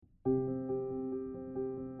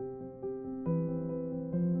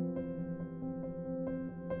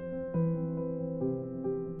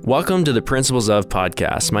Welcome to the Principles of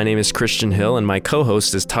podcast. My name is Christian Hill and my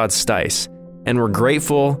co-host is Todd Stice, and we're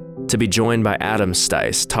grateful to be joined by Adam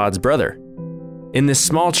Stice, Todd's brother. In this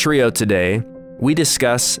small trio today, we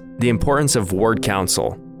discuss the importance of ward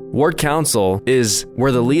council. Ward council is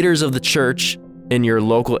where the leaders of the church in your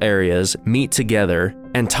local areas meet together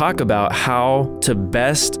and talk about how to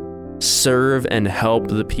best serve and help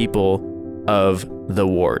the people of the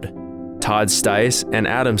ward. Todd Stice and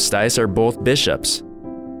Adam Stice are both bishops.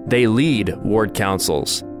 They lead ward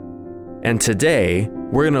councils. And today,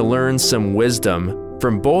 we're going to learn some wisdom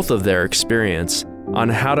from both of their experience on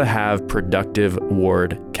how to have productive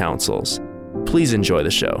ward councils. Please enjoy the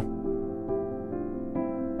show.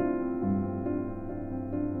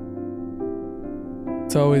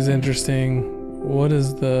 It's always interesting. What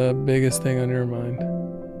is the biggest thing on your mind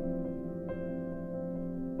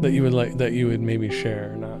that you would maybe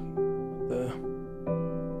share? Not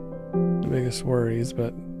the biggest worries,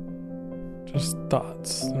 but just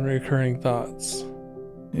thoughts, recurring thoughts.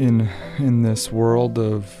 In this world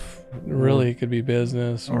of really, it could be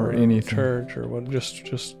business or anything, church or what.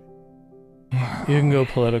 Just you can go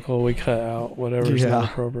political. We cut out whatever's not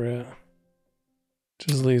appropriate.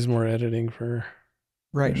 Just leaves more editing for.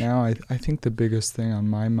 Right now, I think the biggest thing on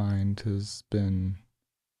my mind has been,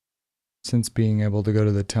 since being able to go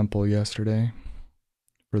to the temple yesterday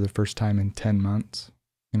for the first time in 10 months.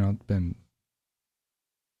 It's been.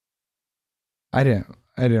 I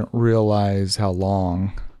didn't realize how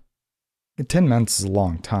long. 10 months is a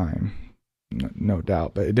long time, no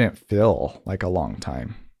doubt, but it didn't feel like a long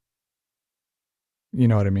time. You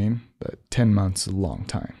know what I mean? But 10 months is a long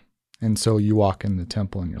time. And so you walk in the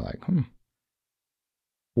temple and you're like,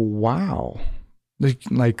 wow.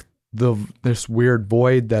 Like this weird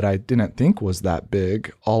void that I didn't think was that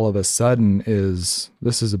big, all of a sudden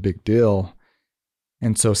this is a big deal.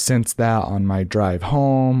 And so since that, on my drive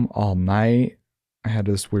home all night, I had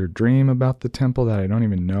this weird dream about the temple that I don't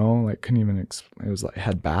even know, like couldn't even it was like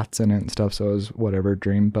had bats in it and stuff, so it was whatever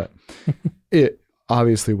dream, but it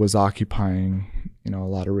obviously was occupying, a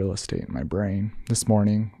lot of real estate in my brain. This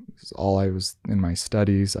morning, all I was in my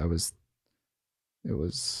studies,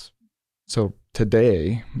 so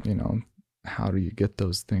today, how do you get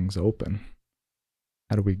those things open?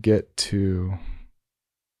 How do we get to,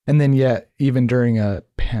 and then yet, even during a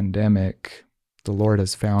pandemic, the Lord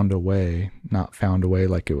has found a way, not found a way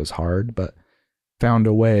like it was hard, but found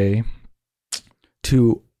a way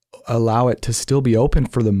to allow it to still be open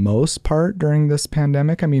for the most part during this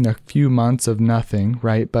pandemic. I mean, a few months of nothing,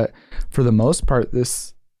 right? But for the most part,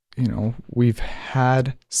 this, we've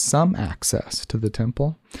had some access to the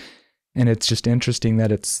temple. And it's just interesting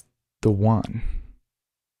that it's the one,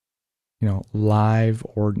 live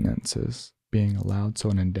ordinances being allowed. So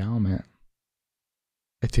an endowment,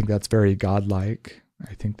 I think that's very godlike.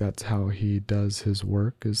 I think that's how he does his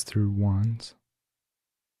work, is through wands.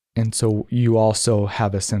 And so you also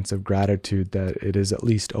have a sense of gratitude that it is at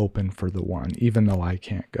least open for the one, even though I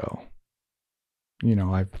can't go.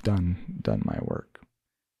 I've done my work.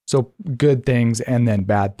 So good things and then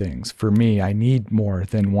bad things. For me, I need more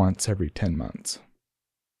than once every 10 months.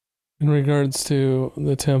 In regards to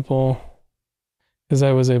the temple, because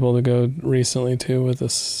I was able to go recently too with the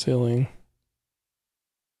ceiling.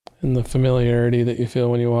 And the familiarity that you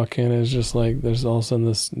feel when you walk in is just like, there's all of a sudden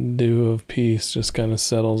this dew of peace just kind of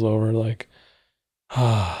settles over, like,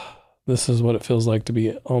 this is what it feels like to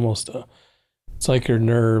be almost, it's like you're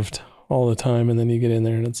nerved all the time. And then you get in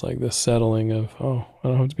there and it's like this settling of, I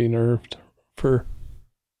don't have to be nerved for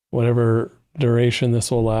whatever duration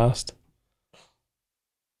this will last.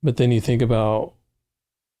 But then you think about,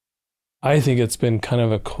 I think it's been kind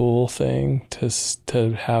of a cool thing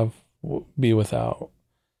to be without.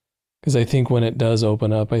 Because I think when it does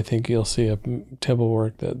open up, I think you'll see a temple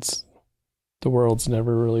work that's the world's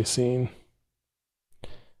never really seen.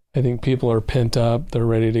 I think people are pent up, they're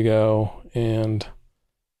ready to go, and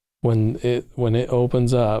when it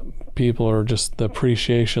opens up, people are just, the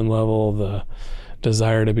appreciation level, the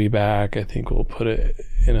desire to be back, I think will put it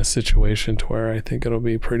in a situation to where I think it'll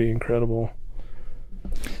be pretty incredible.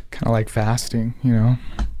 Kind of like fasting,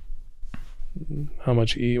 How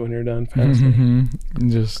much you eat when you're done fasting. Mm-hmm.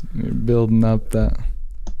 Just building up that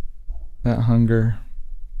hunger.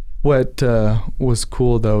 What was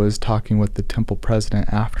cool, though, is talking with the temple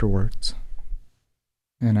president afterwards.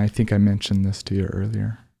 And I think I mentioned this to you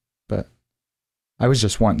earlier, but I was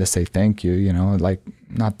just wanting to say thank you, like,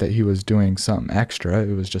 not that he was doing something extra.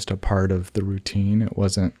 It was just a part of the routine. It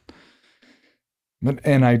wasn't.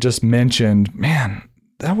 And I just mentioned, man,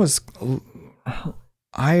 that was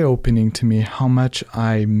eye-opening to me how much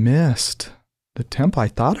I missed the temple, I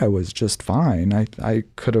thought I was just fine. I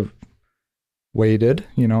could have waited.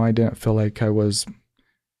 I didn't feel like I was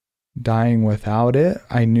dying without it.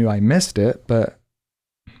 I knew I missed it, but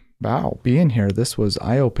wow, being here, this was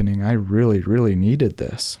eye-opening. I really, really needed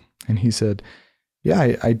this. And he said,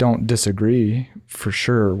 yeah, I don't disagree for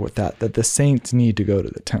sure with that the saints need to go to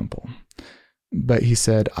the temple. But he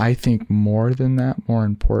said, I think more than that, more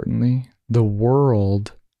importantly, the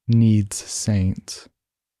world needs saints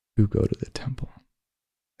who go to the temple.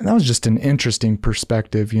 And that was just an interesting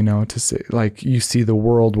perspective, to say, like, you see the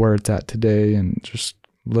world where it's at today and just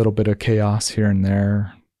a little bit of chaos here and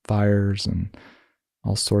there, fires and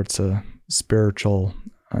all sorts of spiritual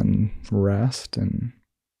unrest. And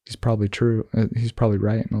he's probably true. He's probably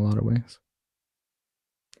right in a lot of ways.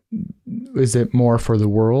 Is it more for the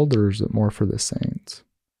world or is it more for the saints?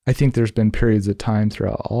 I think there's been periods of time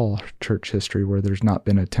throughout all church history where there's not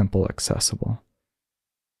been a temple accessible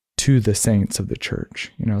to the saints of the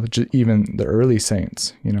church. Even the early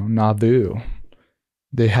saints, Nauvoo,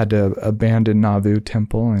 they had to abandon Nauvoo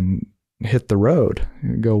temple and hit the road,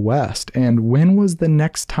 go west. And when was the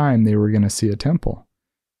next time they were going to see a temple?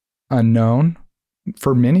 Unknown.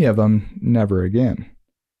 For many of them, never again.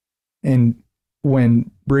 And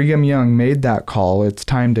when Brigham Young made that call, it's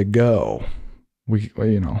time to go. We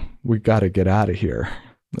got to get out of here.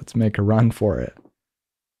 Let's make a run for it.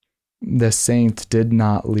 The saints did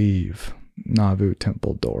not leave Nauvoo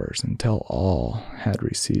temple doors until all had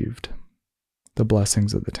received the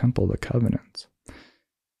blessings of the temple, the covenants.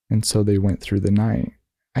 And so they went through the night.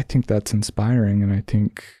 I think that's inspiring, and I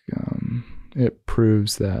think it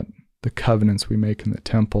proves that the covenants we make in the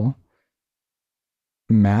temple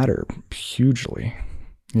matter hugely.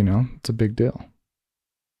 It's a big deal.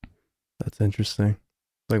 That's interesting.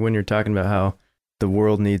 Like when you're talking about how the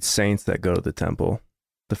world needs saints that go to the temple,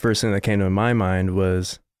 the first thing that came to my mind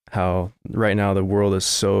was how right now the world is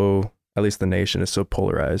so, at least the nation is so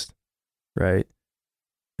polarized, right?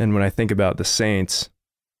 And when I think about the saints,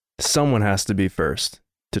 someone has to be first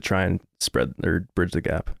to try and spread or bridge the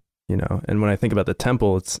gap, And when I think about the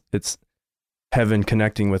temple, it's heaven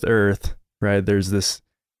connecting with earth, right? There's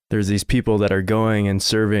these people that are going and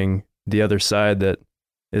serving the other side that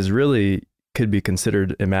is really could be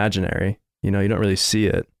considered imaginary. You don't really see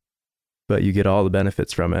it, but you get all the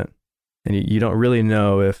benefits from it. And you don't really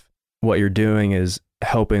know if what you're doing is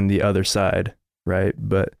helping the other side, right?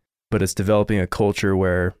 But it's developing a culture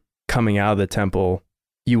where coming out of the temple,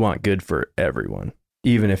 you want good for everyone,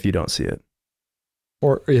 even if you don't see it.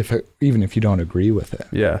 Or even if you don't agree with it.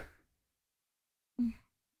 Yeah.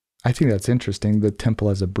 I think that's interesting. The temple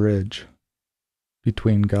as a bridge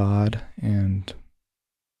between God and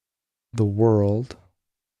the world.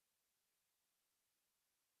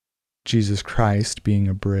 Jesus Christ being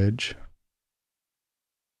a bridge.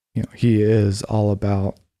 He is all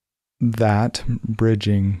about that,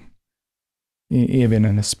 bridging, even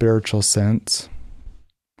in a spiritual sense,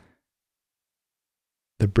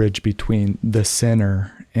 the bridge between the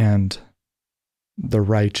sinner and the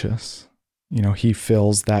righteous. He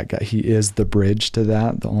fills that guy. He is the bridge to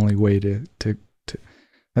that. The only way to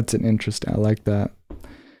that's an interesting, I like that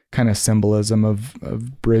kind of symbolism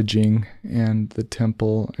of bridging and the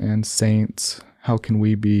temple and saints. How can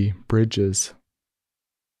we be bridges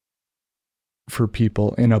for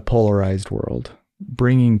people in a polarized world,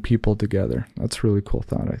 bringing people together? That's a really cool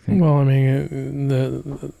thought, I think. Well, I mean,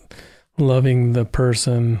 the loving the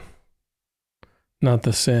person, not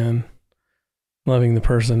the sin. Loving the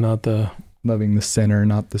person, not the... Loving the sinner,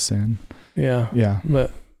 not the sin. Yeah. Yeah.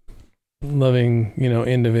 But loving,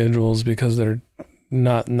 individuals because they're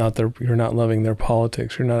you're not loving their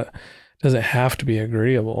politics. Doesn't have to be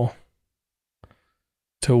agreeable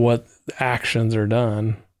to what actions are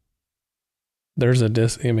done. There's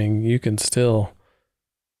you can still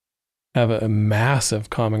have a massive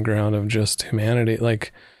common ground of just humanity,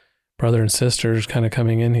 like brother and sisters kind of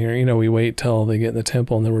coming in here. We wait till they get in the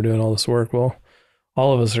temple and then we're doing all this work. Well,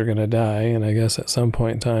 all of us are going to die. And I guess at some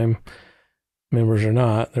point in time, members or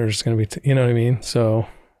not, there's going to be, you know what I mean? So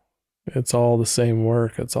it's all the same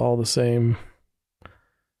work. It's all the same.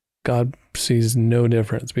 God sees no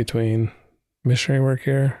difference between missionary work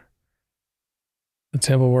here, the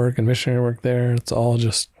temple work and missionary work there. It's all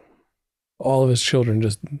just all of his children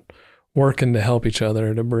just working to help each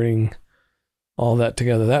other to bring all that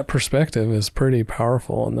together. That perspective is pretty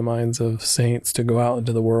powerful in the minds of saints to go out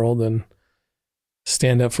into the world and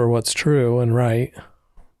stand up for what's true and right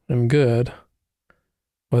and good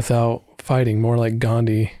without fighting, more like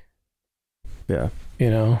Gandhi. Yeah.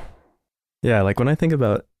 Yeah, like when I think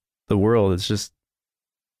about the world, it's just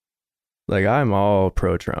like I'm all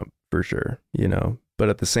pro-Trump for sure, but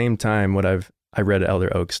at the same time, what I've I read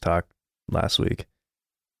Elder Oak's talk last week.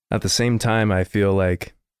 At the same time, I feel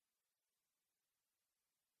like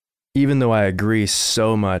even though I agree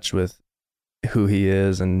so much with who he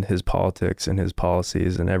is and his politics and his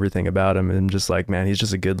policies and everything about him, and I'm just like, man, he's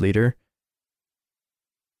just a good leader.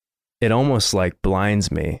 It almost like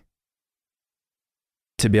blinds me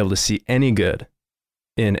to be able to see any good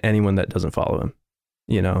in anyone that doesn't follow him,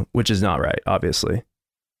 you know, which is not right, obviously.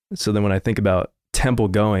 So then when I think about temple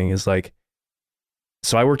going is like,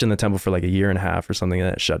 so I worked in the temple for like a year and a half or something,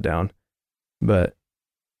 and it shut down. But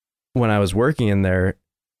when I was working in there,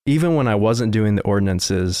 even when I wasn't doing the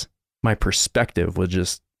ordinances, my perspective was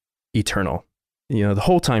just eternal, you know, the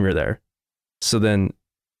whole time you're there. So then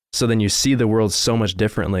you see the world so much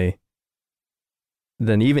differently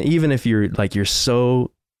than even if you're like, you're so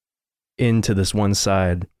into this one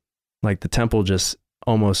side, like the temple just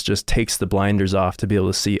almost just takes the blinders off to be able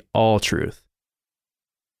to see all truth,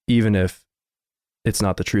 even if it's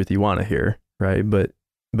not the truth you want to hear, right?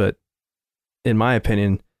 But in my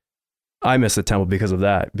opinion, I miss the temple because of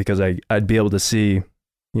that, because I'd be able to see,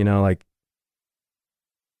 you know, like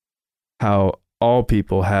how all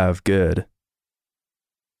people have good.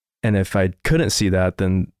 And if I couldn't see that,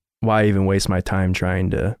 then why even waste my time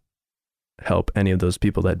trying to help any of those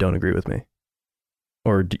people that don't agree with me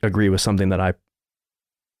or agree with something that I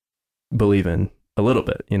believe in a little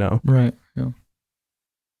bit, you know? Right. Yeah.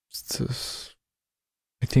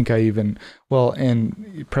 I think and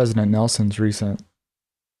President Nelson's recent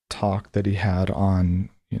talk that he had on,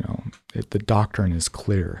 you know, the doctrine is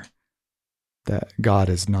clear that God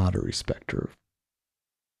is not a respecter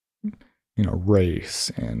of, you know,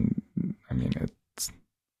 race. And I mean,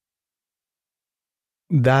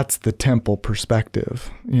 that's the temple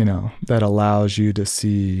perspective, you know, that allows you to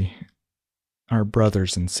see our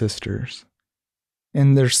brothers and sisters.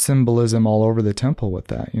 And there's symbolism all over the temple with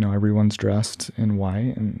that. You know, everyone's dressed in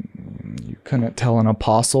white, and you couldn't tell an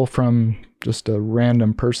apostle from just a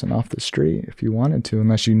random person off the street if you wanted to,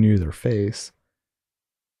 unless you knew their face.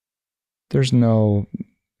 We're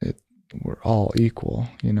all equal,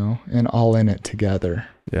 you know, and all in it together.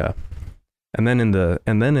 Yeah. And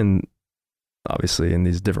then obviously in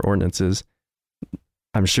these different ordinances,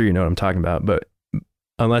 I'm sure you know what I'm talking about, but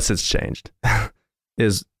unless it's changed,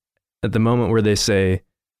 is at the moment where they say,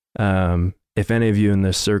 if any of you in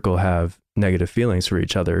this circle have negative feelings for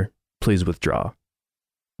each other, please withdraw.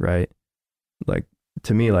 Right? Like,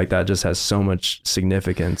 to me, like that just has so much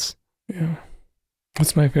significance. Yeah.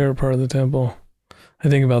 That's my favorite part of the temple. I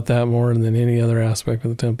think about that more than any other aspect of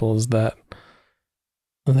the temple is that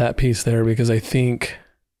piece there, because I think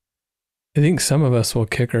some of us will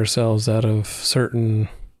kick ourselves out of certain,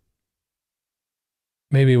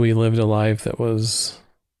 maybe we lived a life that was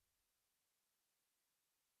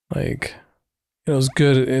like, it was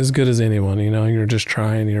as good as anyone, you know, you're just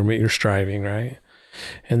trying, you're striving, right?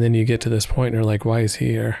 And then you get to this point and you're like, why is he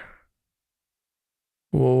here?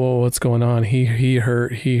 Whoa, what's going on? He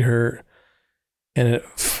hurt. And it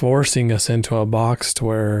forcing us into a box to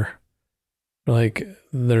where like,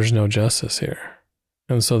 there's no justice here.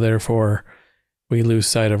 And so therefore we lose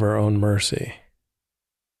sight of our own mercy.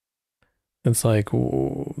 It's like,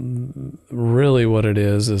 really what it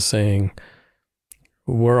is saying,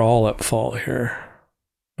 we're all at fault here.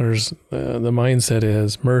 There's the mindset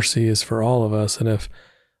is mercy is for all of us. And if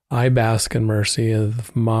I bask in mercy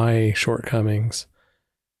of my shortcomings,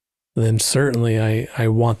 then certainly I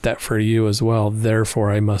want that for you as well.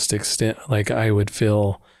 Therefore I must extend, like I would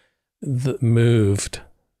feel moved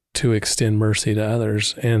to extend mercy to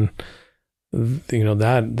others. And you know,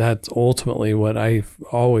 that's ultimately what I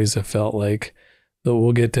always have felt like, that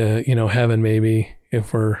we'll get to, you know, heaven maybe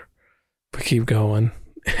if we keep going,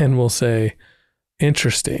 and we'll say,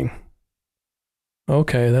 interesting.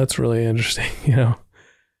 Okay, that's really interesting, you know.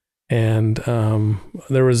 And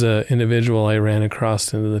there was an individual I ran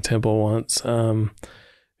across into the temple once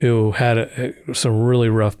who had some really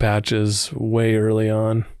rough patches way early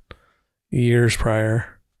on, years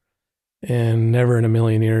prior. And never in a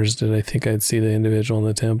million years did I think I'd see the individual in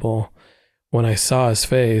the temple. When I saw his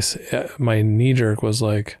face, my knee jerk was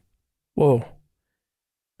like, whoa.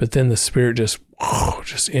 But then the Spirit just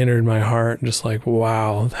entered my heart, and just like,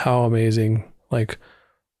 wow, how amazing. Like,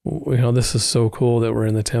 you know, this is so cool that we're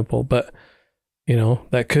in the temple. But, you know,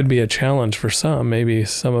 that could be a challenge for some. Maybe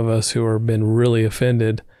some of us who have been really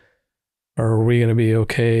offended, are we going to be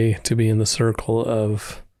okay to be in the circle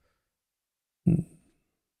of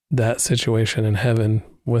that situation in heaven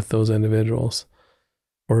with those individuals?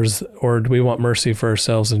 Or do we want mercy for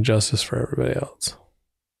ourselves and justice for everybody else?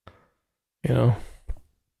 You know,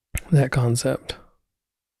 that concept.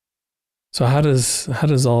 So how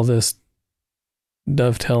does all this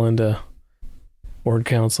dovetail into ward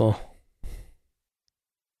council.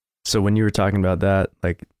 So when you were talking about that,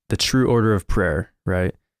 like the true order of prayer,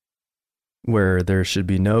 right? Where there should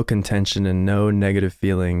be no contention and no negative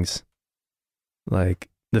feelings. Like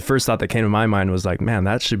the first thought that came to my mind was like, man,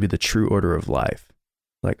 that should be the true order of life.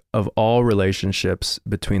 Like of all relationships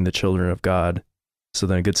between the children of God. So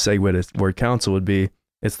then a good segue to word counsel would be,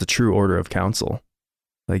 it's the true order of counsel.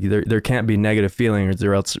 Like there can't be negative feelings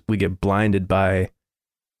or else we get blinded by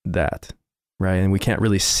that, right? And we can't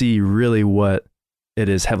really see really what it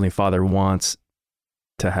is Heavenly Father wants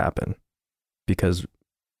to happen. Because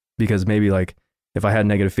maybe like if I had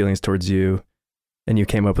negative feelings towards you and you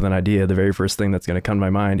came up with an idea, the very first thing that's going to come to my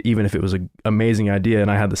mind, even if it was an amazing idea and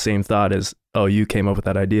I had the same thought is, oh, you came up with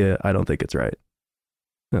that idea, I don't think it's right.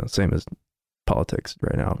 No, same as politics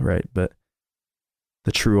right now, right? But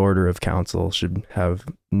the true order of counsel should have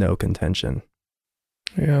no contention.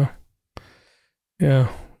 Yeah.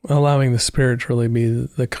 Allowing the Spirit to really be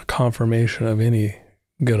the confirmation of any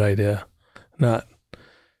good idea. Not,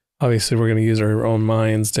 obviously we're going to use our own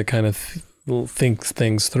minds to kind of think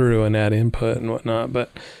things through and add input and whatnot. But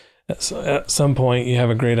at some point you have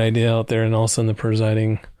a great idea out there and all of a sudden the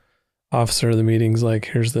presiding officer of the meeting's like,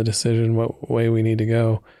 here's the decision, what way we need to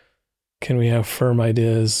go. Can we have firm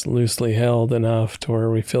ideas loosely held enough to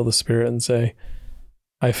where we feel the Spirit and say,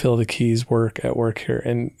 I feel the keys at work here.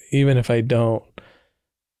 And even if I don't,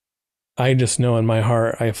 I just know in my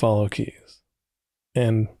heart, I follow keys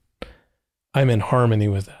and I'm in harmony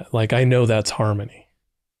with that. Like, I know that's harmony,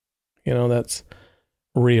 that's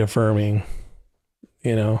reaffirming,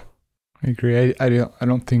 I agree. I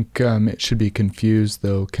don't think it should be confused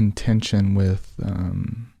though, contention with,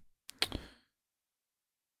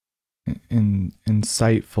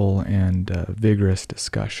 insightful and vigorous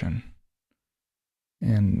discussion.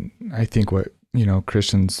 And I think what,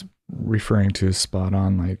 Christian's referring to is spot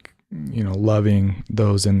on, like, loving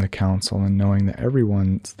those in the council and knowing that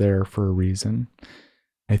everyone's there for a reason.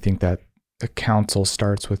 I think that the council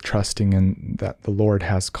starts with trusting in that the Lord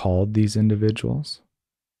has called these individuals.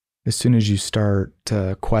 As soon as you start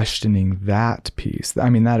questioning that piece,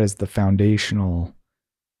 that is the foundational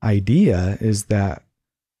idea, is that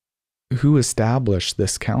who established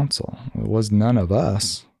this council? It was none of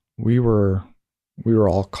us. We were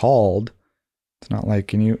all called. It's not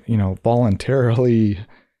like you voluntarily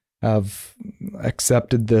have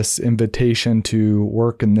accepted this invitation to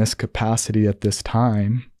work in this capacity at this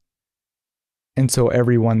time. And so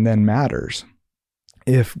everyone then matters.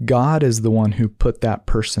 If God is the one who put that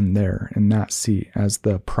person there in that seat as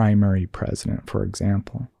the primary president, for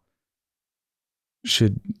example,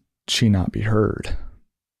 should she not be heard?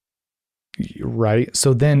 Right?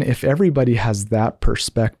 So then if everybody has that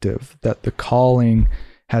perspective, that the calling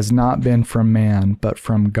has not been from man, but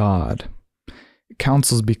from God,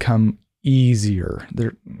 councils become easier.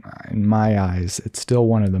 They're, in my eyes, it's still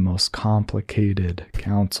one of the most complicated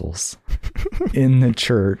councils in the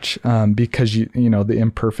church, because the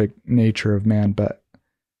imperfect nature of man, but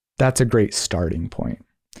that's a great starting point.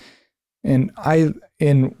 And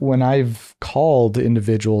when I've called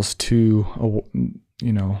individuals to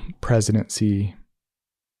presidency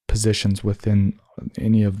positions within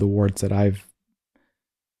any of the wards that I've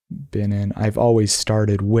been in, I've always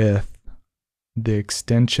started with the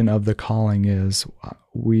extension of the calling is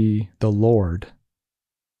the Lord.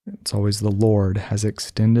 It's always the Lord has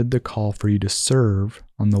extended the call for you to serve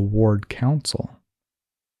on the ward council.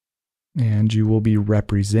 And you will be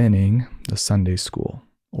representing the Sunday school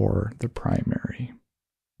or the primary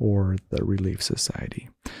or the Relief Society.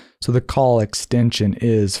 So the call extension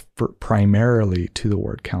is primarily to the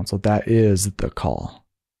ward council. That is the call.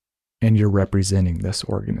 And you're representing this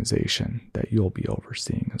organization that you'll be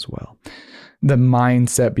overseeing as well. The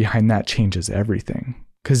mindset behind that changes everything,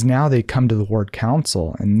 because now they come to the ward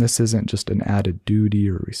council, and this isn't just an added duty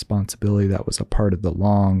or responsibility that was a part of the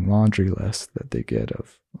long laundry list that they get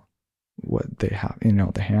of what they have,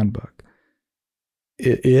 the handbook.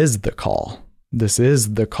 It is the call. This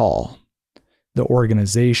is the call. The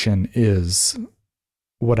organization is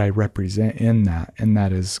what I represent in that, and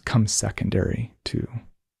that comes secondary to,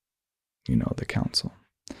 the council.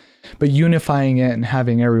 But unifying it and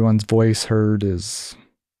having everyone's voice heard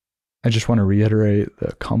I just want to reiterate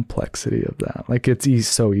the complexity of that. Like, it's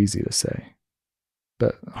so easy to say,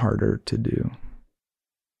 but harder to do.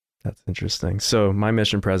 That's interesting. So my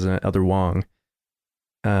mission president, Elder Wong,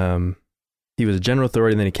 he was a general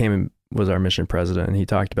authority, and then he came and was our mission president, and he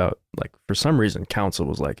talked about, like, for some reason, council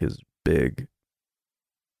was like his big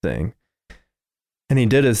thing. And he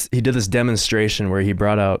did this demonstration where he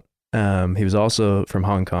brought out, he was also from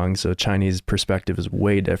Hong Kong, so Chinese perspective is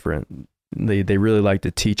way different they really like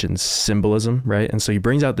to teach in symbolism, right? And so he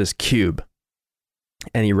brings out this cube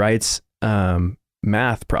and he writes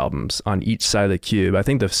math problems on each side of the cube. I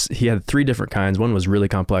think he had 3 different kinds. One was really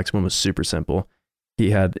complex, one was super simple.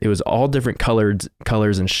 It was all different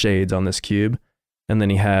colors and shades on this cube. And then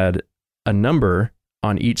he had a number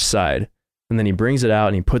on each side. And then he brings it out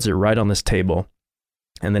and he puts it right on this table.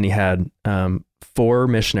 And then he had 4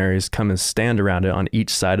 missionaries come and stand around it on each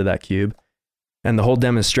side of that cube. And the whole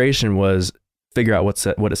demonstration was figure out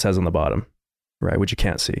what it says on the bottom, right? Which you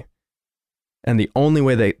can't see. And the only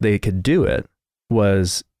way they could do it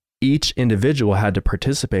was each individual had to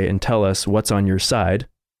participate and tell us what's on your side,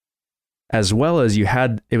 as well as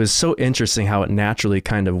it was so interesting how it naturally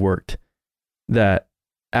kind of worked that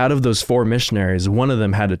out of those 4 missionaries, one of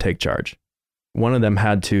them had to take charge. One of them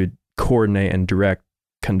had to coordinate and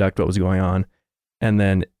conduct what was going on. And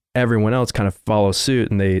then everyone else kind of follow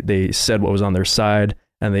suit, and they said what was on their side,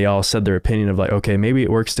 and they all said their opinion of like, okay, maybe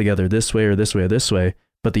it works together this way or this way or this way.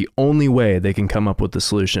 But the only way they can come up with the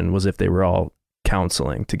solution was if they were all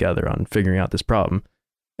counseling together on figuring out this problem.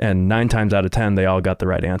 And 9 times out of 10, they all got the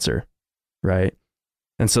right answer, right?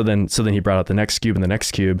 And so then he brought out the next cube and the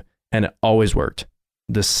next cube, and it always worked.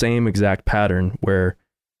 The same exact pattern where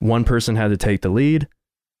one person had to take the lead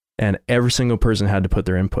and every single person had to put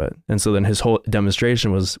their input. And so then his whole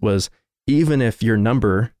demonstration was even if your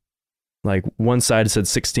number, like one side said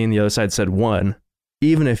 16, the other side said 1,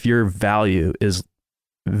 even if your value is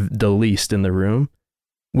the least in the room,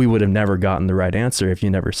 we would have never gotten the right answer if you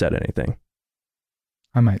never said anything.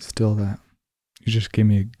 I might steal that. You just gave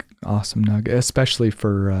me an awesome nugget, especially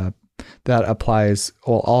for that applies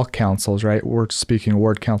all councils, right? We're speaking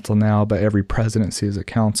ward council now, but every presidency is a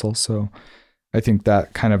council. So I think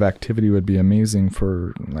that kind of activity would be amazing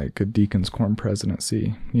for like a deacon's quorum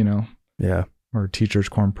presidency, Yeah. Or teacher's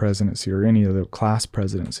quorum presidency, or any of the class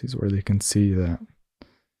presidencies where they can see that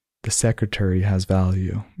the secretary has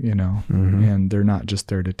value, Mm-hmm. and they're not just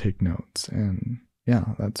there to take notes. And yeah,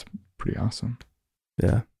 that's pretty awesome.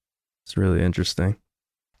 Yeah. It's really interesting.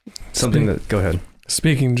 Go ahead.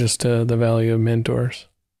 Speaking just to the value of mentors,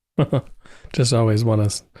 just always want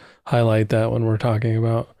to highlight that when we're talking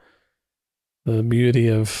about the beauty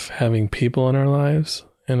of having people in our lives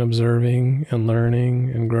and observing and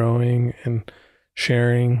learning and growing and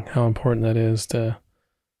sharing, how important that is to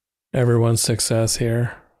everyone's success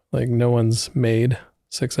here. Like no one's made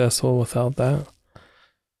successful without that.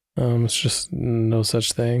 It's just no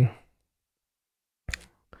such thing.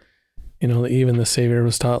 Even the Savior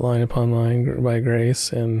was taught line upon line by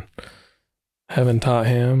grace, and heaven taught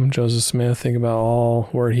him. Joseph Smith, think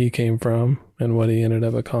about where he came from and what he ended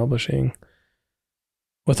up accomplishing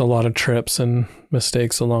with a lot of trips and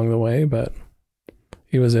mistakes along the way, but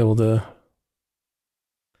he was able to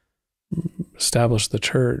establish the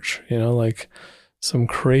church. Like some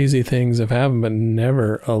crazy things have happened, but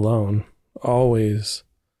never alone. Always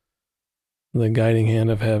the guiding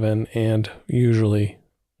hand of heaven, and usually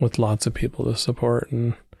with lots of people to support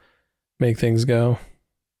and make things go.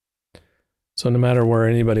 So no matter where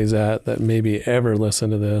anybody's at that maybe ever listen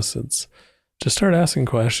to this, it's just start asking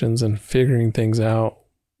questions and figuring things out.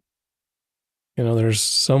 There's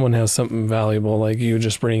someone has something valuable, like you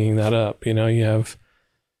just bringing that up. That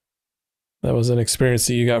was an experience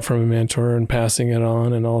that you got from a mentor and passing it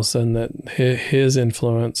on, and all of a sudden that his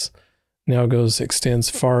influence now extends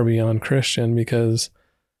far beyond Christian, because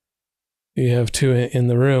you have 2 in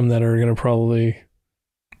the room that are going to probably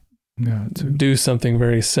do something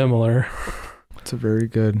very similar. It's a very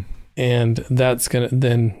good. And that's going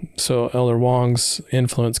to so Elder Wong's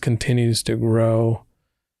influence continues to grow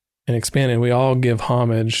and expand, and we all give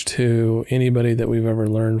homage to anybody that we've ever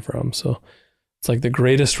learned from. So it's like the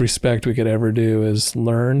greatest respect we could ever do is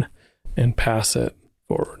learn and pass it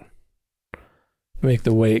forward. Make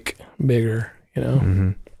the wake bigger,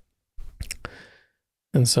 Mm-hmm.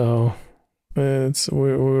 And so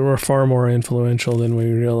we're far more influential than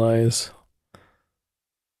we realize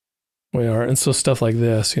we are. And so stuff like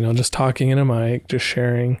this, just talking in a mic, just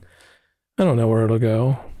sharing, I don't know where it'll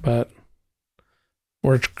go, but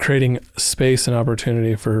we're creating space and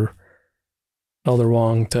opportunity for Elder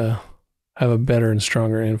Wong to have a better and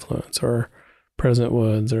stronger influence, or President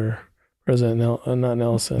Woods, or President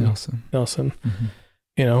Nelson.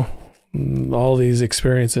 Mm-hmm. All these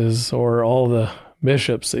experiences, or all the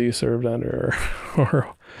bishops that you served under,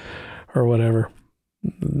 or whatever.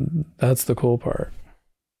 That's the cool part.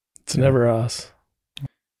 It's never us.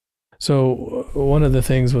 So one of the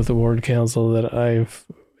things with the ward council that I've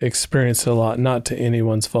experienced a lot, not to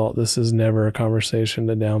anyone's fault, this is never a conversation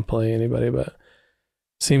to downplay anybody, but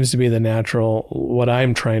seems to be the natural, what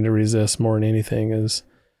I'm trying to resist more than anything is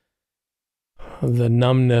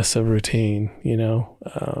numbness of routine,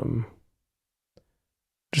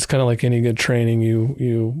 just kind of like any good training,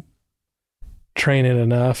 you train it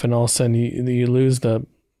enough and all of a sudden you lose the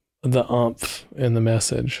oomph in the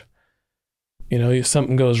message.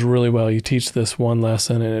 Something goes really well. You teach this one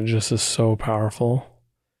lesson and it just is so powerful.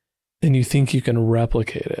 Then you think you can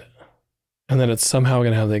replicate it. And then it's somehow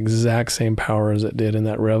going to have the exact same power as it did in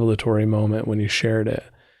that revelatory moment when you shared it.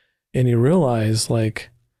 And you realize, like,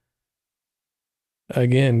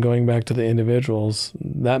 again, going back to the individuals,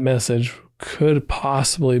 that message could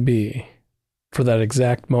possibly be for that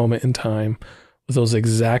exact moment in time with those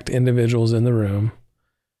exact individuals in the room.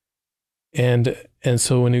 And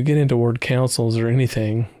so when you get into word councils or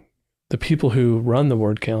anything, the people who run the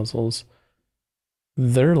word councils,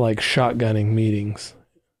 they're like shotgunning meetings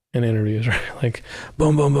and interviews, right? Like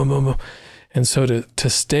boom, boom, boom, boom, boom. And so to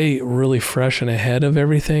stay really fresh and ahead of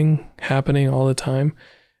everything happening all the time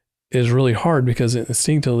is really hard, because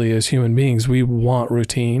instinctively as human beings, we want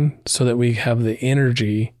routine so that we have the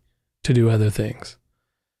energy to do other things.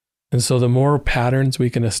 And so the more patterns we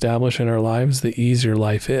can establish in our lives, the easier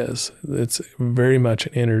life is. It's very much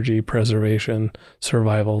an energy preservation,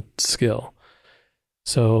 survival skill.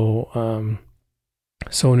 So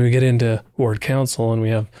when we get into ward council and we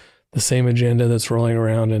have the same agenda that's rolling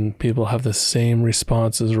around and people have the same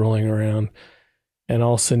responses rolling around, and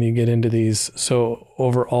all of a sudden you get into these. So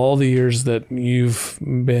over all the years that you've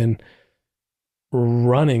been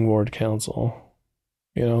running ward council,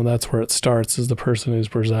 that's where it starts, is the person who's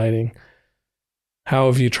presiding. How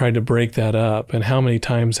have you tried to break that up? And how many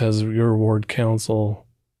times has your ward council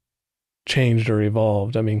changed or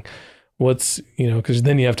evolved? I mean, because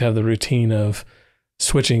then you have to have the routine of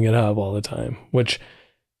switching it up all the time, which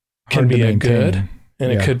can be a good,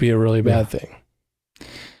 and it could be a really bad thing.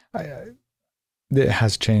 It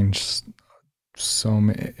has changed so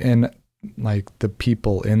many, and like the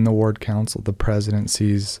people in the ward council, the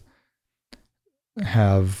presidencies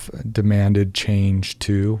have demanded change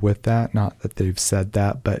too with that. Not that they've said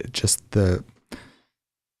that, but just the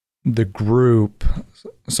group.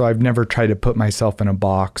 So I've never tried to put myself in a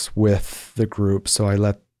box with the group. So I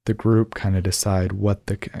let the group kind of decide what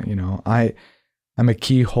I'm a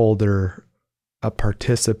key holder, a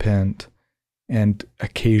participant, and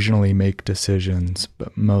occasionally make decisions,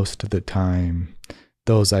 but most of the time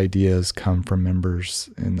those ideas come from members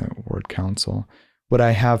in the ward council. What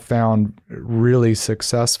I have found really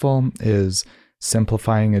successful is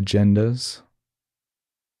simplifying agendas.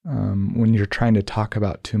 When you're trying to talk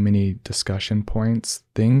about too many discussion points,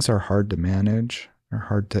 things are hard to manage,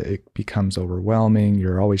 it becomes overwhelming.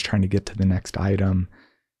 You're always trying to get to the next item.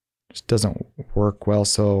 It just doesn't work well.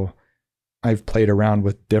 So I've played around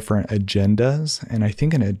with different agendas, and I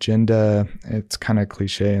think an agenda, it's kind of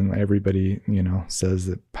cliche and everybody, says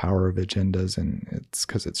the power of agendas, and it's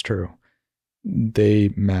because it's true. They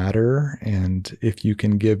matter, and if you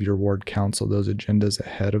can give your ward council those agendas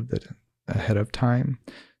ahead of time.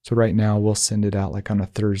 So right now we'll send it out like on a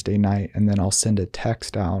Thursday night, and then I'll send a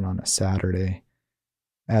text out on a Saturday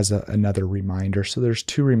as another reminder. So there's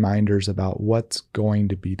 2 reminders about what's going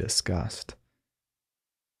to be discussed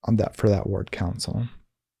on that for that ward council.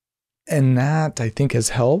 And that I think has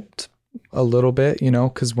helped a little bit,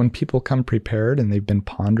 because when people come prepared and they've been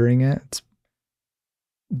pondering it,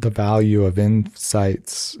 the value of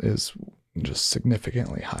insights is just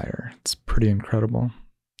significantly higher. It's pretty incredible.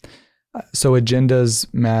 So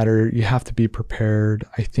agendas matter. You have to be prepared.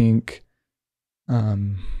 I think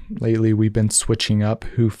lately we've been switching up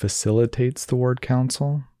who facilitates the ward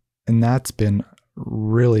council, and that's been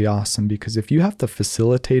really awesome, because if you have to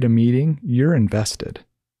facilitate a meeting, you're invested,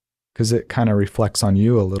 because it kind of reflects on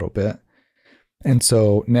you a little bit. And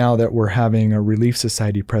so now that we're having a Relief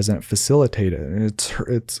Society president facilitate it,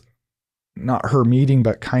 it's not her meeting,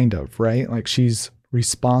 but kind of, right? Like she's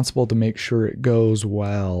responsible to make sure it goes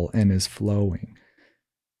well and is flowing.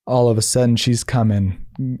 All of a sudden she's coming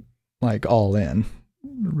like all in,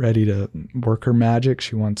 ready to work her magic.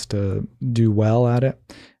 She wants to do well at it.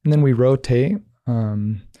 And then we rotate.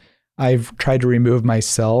 I've tried to remove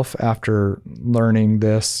myself after learning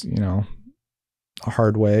this, a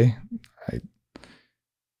hard way.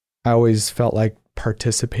 I always felt like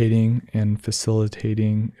participating and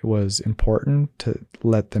facilitating was important, to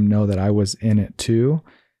let them know that I was in it too.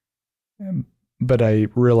 But I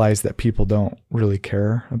realized that people don't really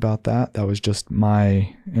care about that. That was just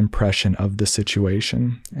my impression of the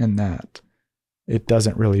situation, and that it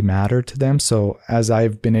doesn't really matter to them. So as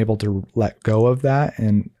I've been able to let go of that,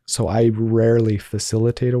 and so I rarely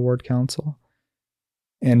facilitate a ward council,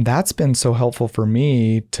 And that's been so helpful for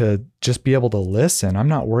me to just be able to listen. I'm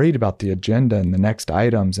not worried about the agenda and the next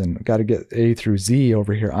items and got to get A through Z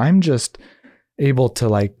over here. I'm just able to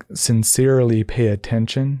like sincerely pay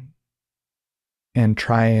attention and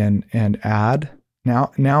try and add.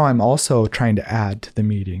 Now I'm also trying to add to the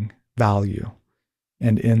meeting value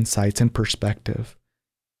and insights and perspective,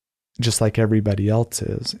 just like everybody else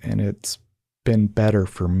is. And it's been better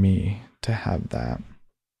for me to have that.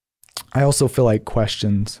 I also feel like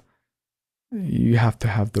questions, you have to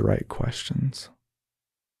have the right questions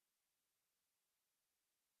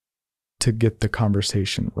to get the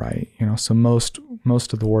conversation right. So most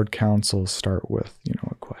of the ward councils start with,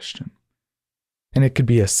 a question. And it could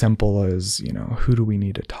be as simple as, who do we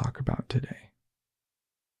need to talk about today?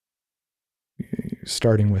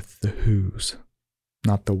 Starting with the who's,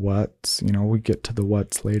 not the what's. We get to the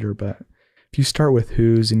what's later, but if you start with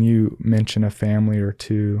who's and you mention a family or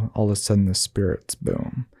two, all of a sudden the spirits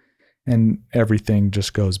boom and everything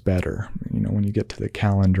just goes better. When you get to the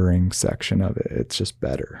calendaring section of it, it's just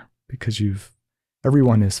better because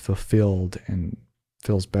everyone is fulfilled and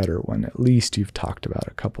feels better when at least you've talked about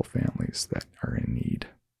a couple families that are in need.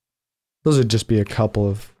 Those would just be a couple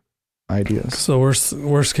of ideas. So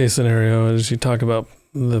worst case scenario is you talk about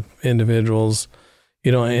the individuals,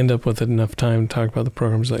 you don't end up with enough time to talk about the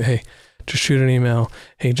programs. Like, hey, just shoot an email.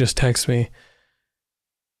 Hey, just text me.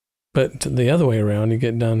 But the other way around, you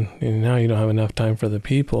get done, and now you don't have enough time for the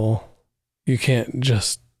people. You can't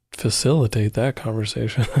just facilitate that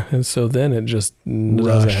conversation. And so then it just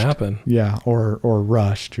doesn't happen. Yeah. Or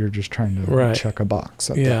rushed. You're just trying to check a box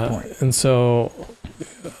at that point. And so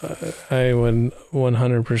I would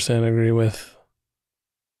 100% agree with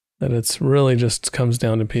that. It's really just comes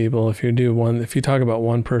down to people. If you talk about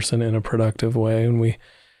one person in a productive way, and we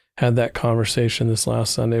had that conversation this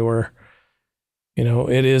last Sunday where,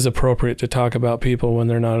 it is appropriate to talk about people when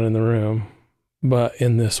they're not in the room, but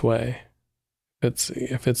in this way.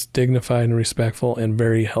 If it's dignified and respectful and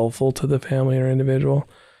very helpful to the family or individual,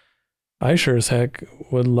 I sure as heck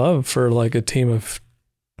would love for like a team of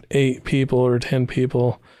 8 people or 10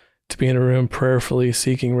 people to be in a room prayerfully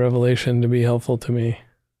seeking revelation to be helpful to me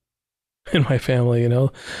and my family.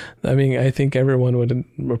 I mean, I think everyone would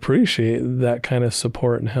appreciate that kind of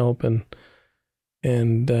support and help and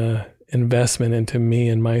investment into me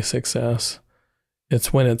and my success.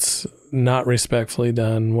 It's when it's not respectfully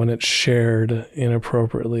done, when it's shared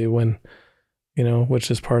inappropriately, when,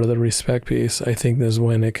 which is part of the respect piece, I think is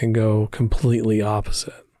when it can go completely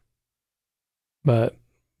opposite. But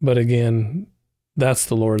again, that's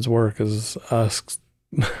the Lord's work, is us,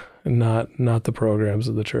 not the programs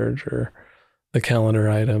of the church or the calendar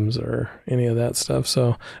items or any of that stuff.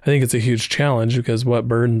 So I think it's a huge challenge because what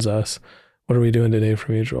burdens us? What are we doing today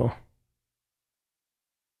for Mutual?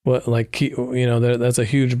 That's a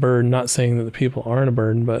huge burden. Not saying that the people aren't a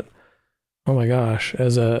burden, but oh my gosh,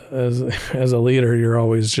 as a leader, you're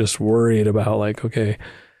always just worried about like, okay,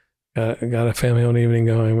 got a family-owned evening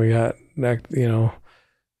going. We got that,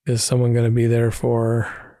 is someone going to be there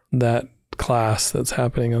for that class that's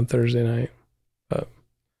happening on Thursday night? But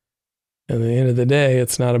at the end of the day,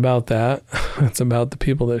 it's not about that. It's about the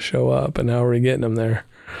people that show up and how are we getting them there,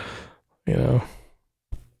 And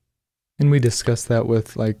we discussed that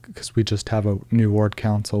with because we just have a new ward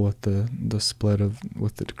council with the split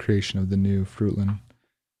with the creation of the new Fruitland.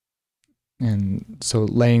 And so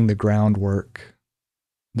laying the groundwork,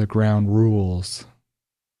 the ground rules,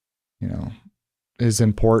 is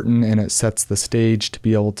important, and it sets the stage to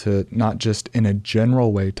be able to not just in a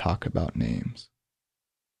general way talk about names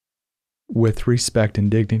with respect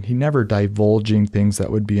and dignity, never divulging things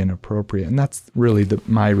that would be inappropriate. And that's really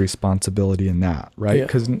my responsibility in that, right?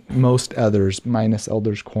 Because most others, minus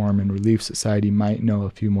Elders Quorum and Relief Society, might know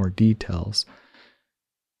a few more details.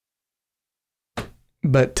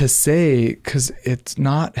 But to say, because it's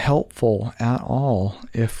not helpful at all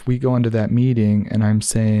if we go into that meeting and I'm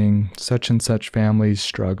saying such and such family's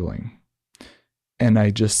struggling, and I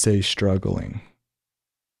just say struggling.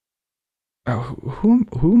 Who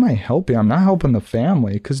am I helping? I'm not helping the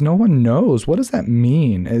family because no one knows. What does that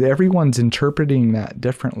mean? Everyone's interpreting that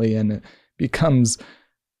differently, and it becomes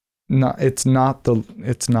it's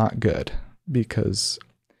not good, because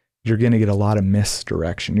you're going to get a lot of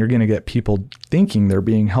misdirection. You're going to get people thinking they're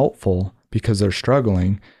being helpful because they're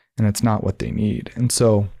struggling, and it's not what they need. And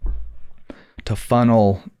so to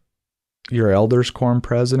funnel your Elders Quorum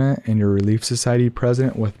president and your Relief Society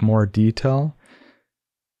president with more detail,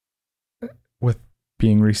 with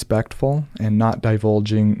being respectful and not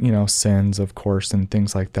divulging, sins, of course, and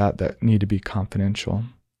things like that need to be confidential.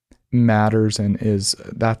 matters, and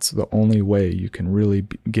that's the only way you can really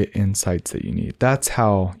get insights that you need. That's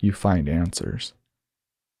how you find answers.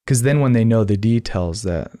 Because then when they know the details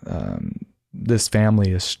that this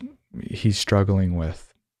family he's struggling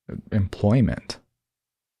with employment.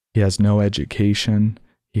 He has no education.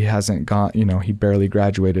 He hasn't got, he barely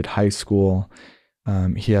graduated high school.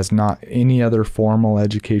 He has not any other formal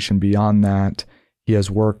education beyond that. He has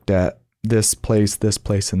worked at this place,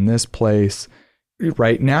 and this place.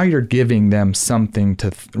 Right now you're giving them something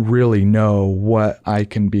to really know what I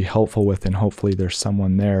can be helpful with. And hopefully there's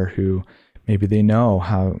someone there who maybe they know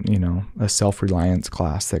how, a self-reliance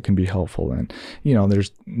class that can be helpful. And,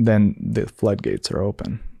 then the floodgates are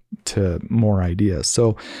open to more ideas.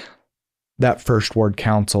 So that first ward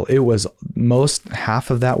council,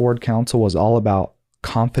 half of that ward council was all about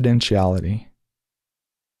confidentiality.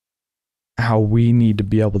 How we need to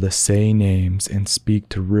be able to say names and speak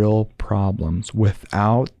to real problems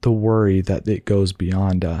without the worry that it goes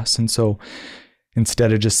beyond us. And so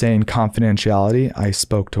instead of just saying confidentiality, I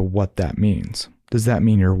spoke to what that means. Does that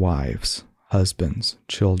mean your wives, husbands,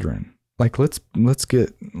 children? Like, let's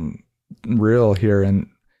get real here. And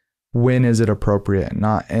when is it appropriate and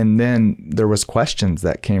not? And then there was questions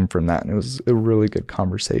that came from that, and it was a really good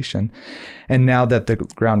conversation. And now that the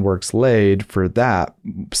groundwork's laid for that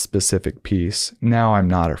specific piece, now I'm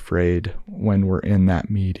not afraid when we're in that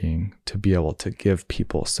meeting to be able to give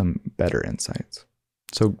people some better insights.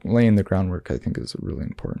 So laying the groundwork, I think, is really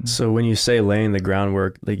important. So when you say laying the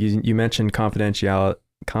groundwork, like you mentioned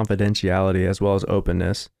confidentiality as well as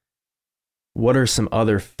openness. What are some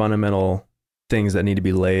other fundamental things that need to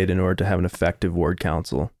be laid in order to have an effective ward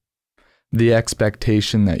council? The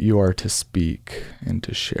expectation that you are to speak and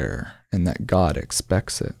to share, and that God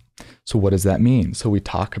expects it. So what does that mean? So we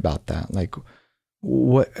talk about that. Like,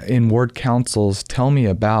 what in ward councils, tell me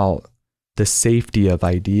about the safety of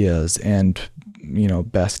ideas and,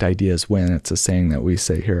 best ideas win. It's a saying that we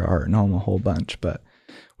say here at Art and Home a whole bunch, but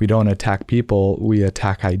we don't attack people. We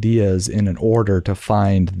attack ideas in an order to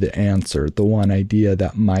find the answer, the one idea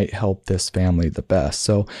that might help this family the best.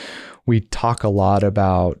 So we talk a lot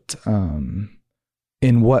about in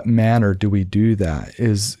what manner do we do that?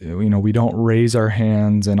 We don't raise our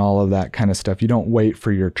hands and all of that kind of stuff. You don't wait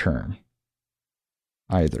for your turn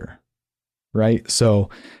either, right? So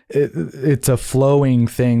it's a flowing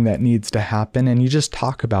thing that needs to happen. And you just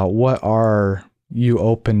talk about what are you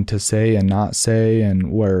open to say and not say,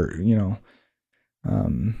 and where,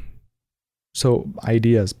 so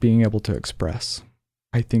ideas, being able to express,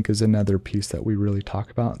 I think, is another piece that we really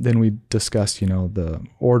talk about. Then we discuss, the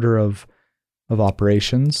order of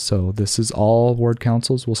operations. So this is all ward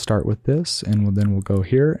councils. We'll start with this, and then we'll go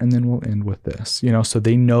here, and then we'll end with this, so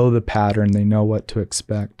they know the pattern, they know what to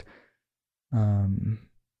expect. And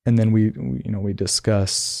then we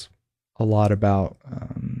discuss a lot about,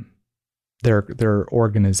 their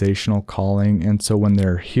organizational calling. And so when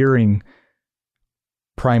they're hearing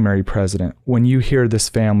primary president, when you hear this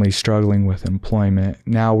family struggling with employment,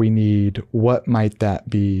 now we need, what might that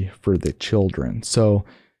be for the children? So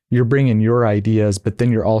you're bringing your ideas, but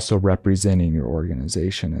then you're also representing your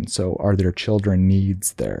organization. And so are there children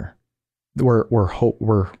needs there?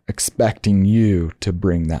 We're expecting you to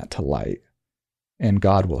bring that to light, and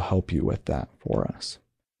God will help you with that for us.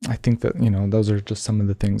 I think that, those are just some of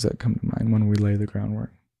the things that come to mind when we lay the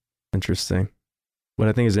groundwork. Interesting. What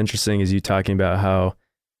I think is interesting is you talking about how,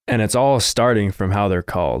 and it's all starting from how they're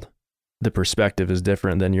called. The perspective is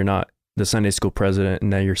different than you're not the Sunday school president and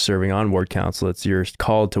now you're serving on ward council. You're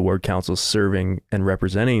called to ward council serving and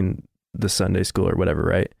representing the Sunday school or whatever,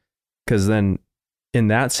 right? Because then in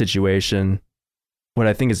that situation, what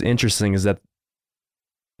I think is interesting is that,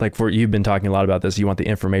 like, you've been talking a lot about this, you want the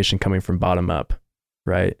information coming from bottom up.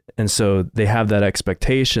 Right. And so they have that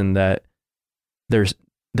expectation that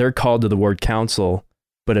they're called to the ward council,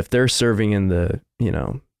 but if they're serving in the,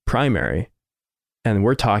 primary, and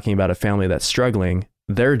we're talking about a family that's struggling,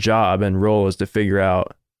 their job and role is to figure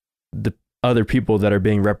out the other people that are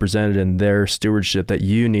being represented in their stewardship, that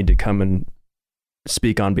you need to come and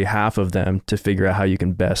speak on behalf of them to figure out how you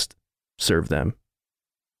can best serve them.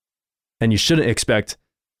 And you shouldn't expect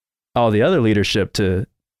all the other leadership to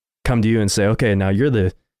come to you and say, okay, now you're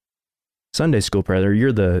the Sunday school president, or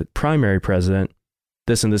you're the primary president,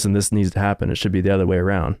 this and this and this needs to happen. It should be the other way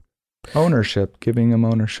around. Ownership, giving them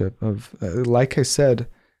ownership of, like I said,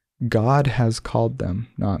 God has called them,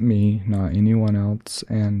 not me, not anyone else.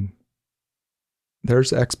 And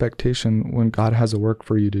there's expectation when God has a work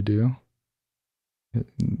for you to do.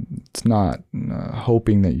 It's not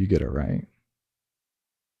hoping that you get it right.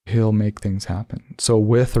 he'll make things happen. So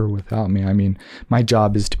with or without me, I mean, my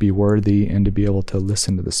job is to be worthy and to be able to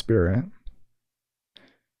listen to the Spirit.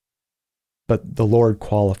 But the Lord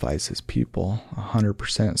qualifies his people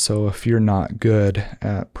 100%. So if you're not good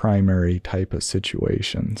at primary type of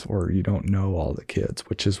situations, or you don't know all the kids,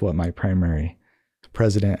 which is what my primary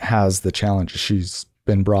president has the challenge. She's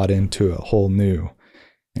been brought into a whole new,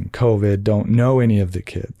 and COVID, don't know any of the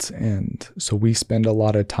kids. And so we spend a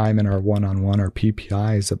lot of time in our one-on-one, our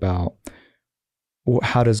PPIs, about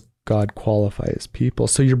how does God qualify his people.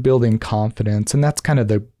 So you're building confidence, and that's kind of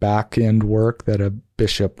the back end work that a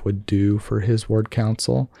bishop would do for his ward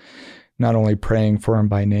council. Not only praying for them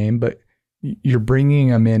by name, but you're bringing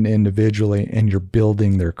them in individually, and you're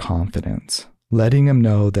building their confidence, letting them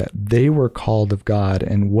know that they were called of God,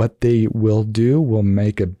 and what they will do will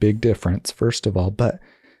make a big difference, first of all, but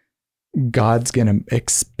God's going to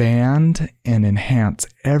expand and enhance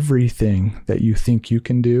everything that you think you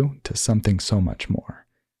can do to something so much more.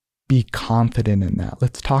 Be confident in that.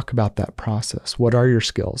 Let's talk about that process. What are your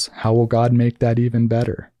skills? How will God make that even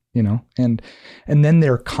better? You know, and then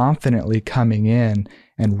they're confidently coming in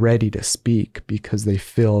and ready to speak because they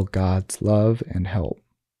feel God's love and help.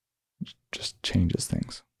 It just changes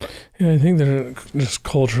things. Yeah, I think that just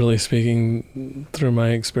culturally speaking, through my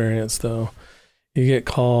experience, though, you get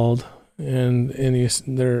called and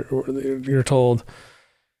you're told,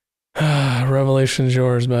 revelation's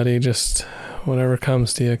yours, buddy. Just whatever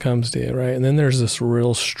comes to you, right? And then there's this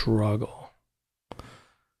real struggle.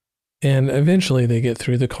 And eventually they get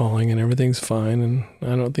through the calling and everything's fine. And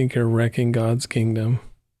I don't think you're wrecking God's kingdom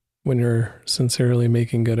when you're sincerely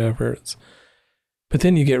making good efforts. But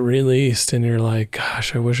then you get released and you're like,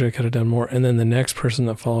 gosh, I wish I could have done more. And then the next person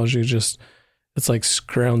that follows you it's like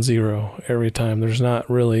ground zero every time. There's not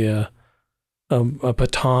really a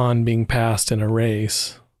baton being passed in a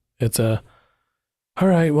race. It's all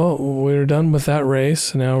right, well, we're done with that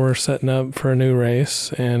race. Now we're setting up for a new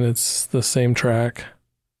race, and it's the same track,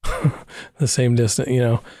 the same distance, you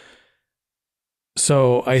know.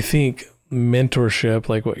 So I think mentorship,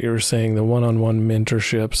 like what you were saying, the one-on-one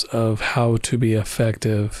mentorships of how to be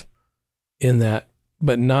effective in that,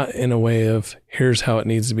 but not in a way of here's how it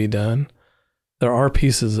needs to be done. There are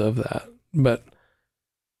pieces of that, but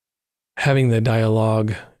having the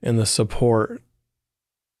dialogue and the support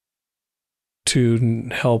to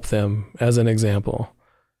help them. As an example,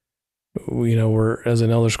 we're, as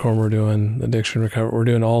an elders quorum, we're doing addiction recovery. We're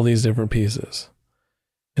doing all these different pieces.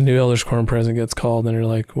 A new elders quorum president gets called, and you're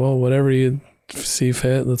like, well, whatever you see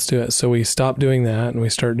fit, let's do it. So we stop doing that and we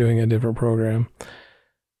start doing a different program.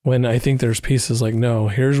 When I think there's pieces like, no,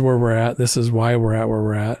 here's where we're at. This is why we're at where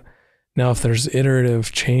we're at. Now, if there's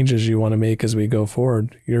iterative changes you want to make as we go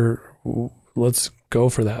forward, let's go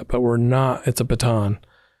for that. But we're not, it's a baton.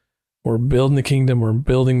 We're building the kingdom. We're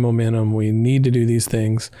building momentum. We need to do these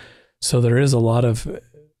things. So there is a lot of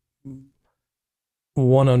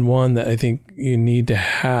one-on-one that I think you need to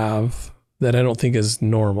have that I don't think is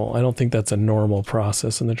normal. I don't think that's a normal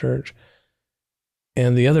process in the church.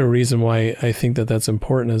 And the other reason why I think that that's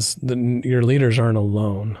important is that your leaders aren't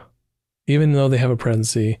alone. Even though they have a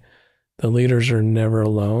presidency, the leaders are never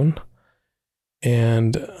alone.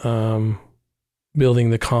 And building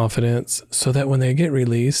the confidence so that when they get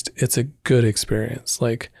released, it's a good experience.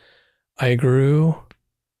 Like, I grew,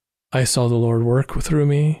 I saw the Lord work through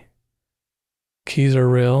me, keys are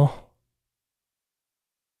real,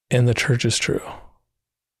 and the church is true.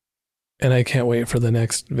 And I can't wait for the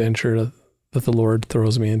next venture that the Lord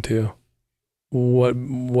throws me into,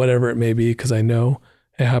 whatever it may be, because I know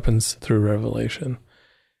it happens through revelation.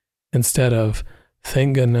 Instead of,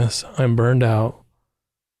 thank goodness I'm burned out,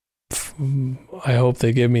 I hope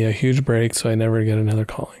they give me a huge break so I never get another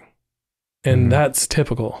calling. And that's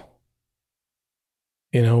typical.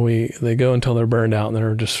 They go until they're burned out and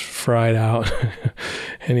they're just fried out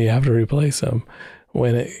and you have to replace them.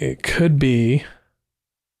 When it could be,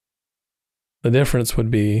 the difference would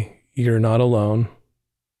be you're not alone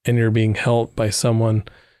and you're being helped by someone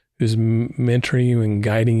who's mentoring you and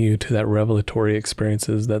guiding you to that revelatory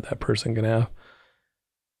experiences that person can have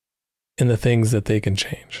and the things that they can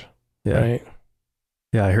change. Yeah. Right.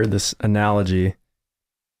 Yeah. I heard this analogy.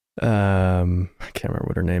 I can't remember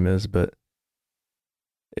what her name is, but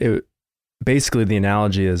basically the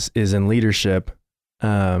analogy is in leadership.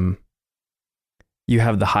 You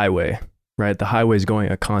have the highway, right? The highway is going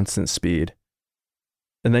at constant speed.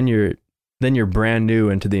 And then you're brand new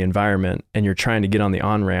into the environment and you're trying to get on the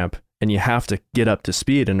on-ramp and you have to get up to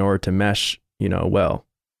speed in order to mesh, well.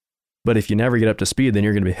 But if you never get up to speed, then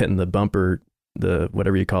you're going to be hitting the bumper, the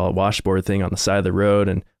whatever you call it, washboard thing on the side of the road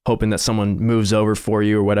and hoping that someone moves over for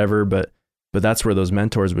you or whatever. But But that's where those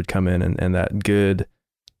mentors would come in, and that good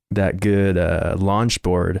launch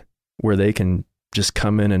board where they can just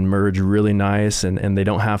come in and merge really nice, and they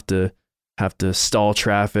don't have to stall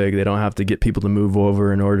traffic. They don't have to get people to move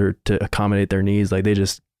over in order to accommodate their needs. Like, they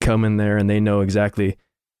just come in there and they know exactly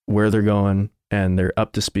where they're going and they're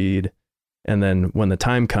up to speed. And then when the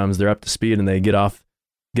time comes, they're up to speed and they get off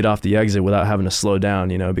the exit without having to slow down,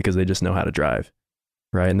 because they just know how to drive.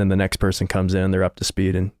 Right. And then the next person comes in, they're up to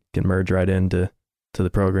speed and can merge right into the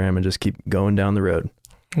program and just keep going down the road.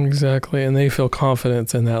 Exactly. And they feel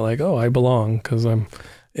confidence in that, like, oh, I belong because I'm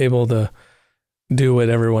able to do what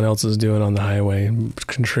everyone else is doing on the highway,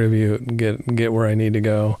 contribute, get where I need to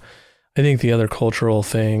go. I think the other cultural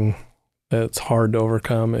thing that's hard to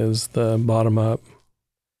overcome is the bottom up.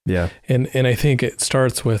 Yeah. And I think it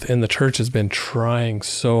starts with, and the church has been trying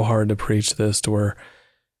so hard to preach this, to where,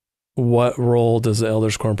 what role does the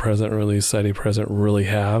Elders Quorum President, Relief Society President really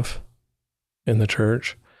have in the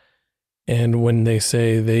church? And when they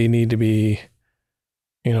say they need to be,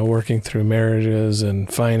 working through marriages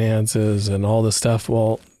and finances and all this stuff,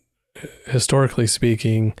 well, historically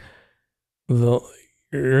speaking,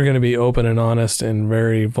 you're going to be open and honest and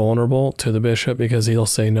very vulnerable to the bishop, because he'll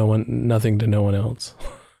say nothing to no one else.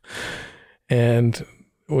 And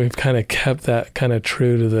we've kind of kept that kind of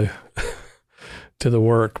true to the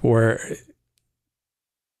work, where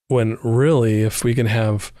when really, if we can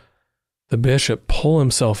have the bishop pull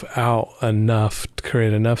himself out enough to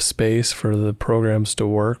create enough space for the programs to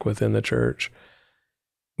work within the church,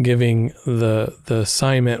 giving the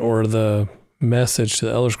assignment or the message to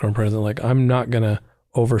the Elders Quorum President, like, I'm not going to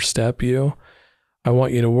overstep you. I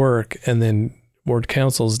want you to work. And then Ward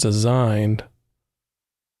Council is designed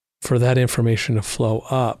for that information to flow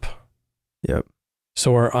up. Yep.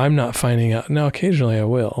 So where I'm not finding out, now occasionally I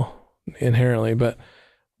will, inherently, but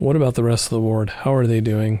what about the rest of the ward? How are they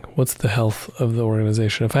doing? What's the health of the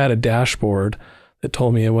organization? If I had a dashboard that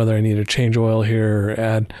told me whether I need to change oil here or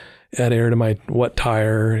add air to my what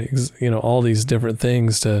tire, all these different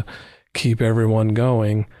things to keep everyone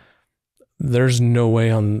going, there's no way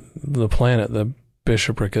on the planet the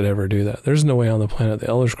bishopric could ever do that. There's no way on the planet the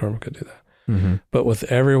Elders Quorum could do that. Mm-hmm. But with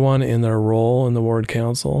everyone in their role in the ward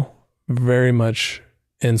council, very much,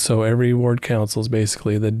 and so every ward council is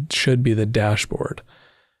basically should be the dashboard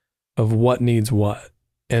of what needs what.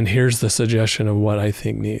 And here's the suggestion of what I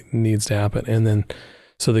think needs to happen. And then,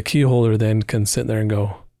 so the key holder then can sit there and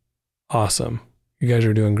go, awesome. You guys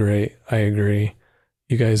are doing great. I agree.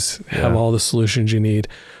 You guys have all the solutions you need.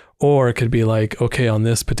 Or it could be like, okay, on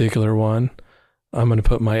this particular one, I'm going to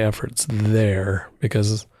put my efforts there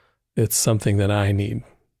because it's something that I need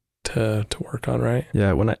to work on, right?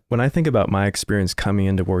 Yeah. When I think about my experience coming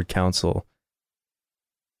into ward council,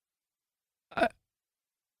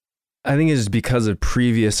 I think it's because of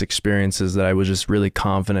previous experiences that I was just really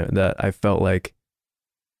confident that I felt like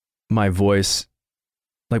my voice,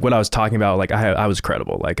 like what I was talking about, like I was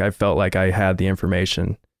credible. Like I felt like I had the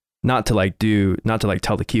information, not to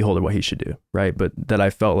tell the key holder what he should do, right? But that I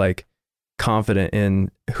felt like confident in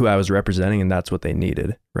who I was representing, and that's what they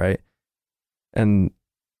needed, right? And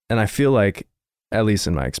I feel like, at least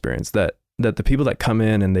in my experience, that the people that come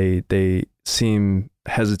in and they seem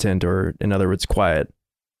hesitant, or in other words, quiet,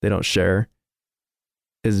 they don't share,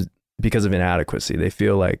 is because of inadequacy. They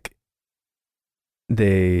feel like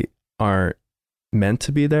they aren't meant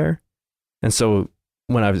to be there. And so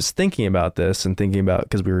when I was thinking about this and thinking about,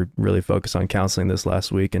 because we were really focused on counseling this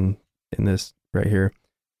last week and in this right here,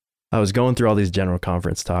 I was going through all these general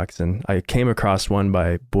conference talks, and I came across one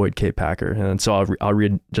by Boyd K. Packer. And so I'll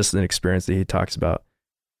read just an experience that he talks about.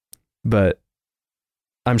 But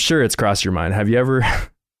I'm sure it's crossed your mind. Have you ever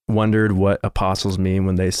wondered what apostles mean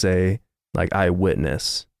when they say, like, I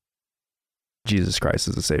witness Jesus Christ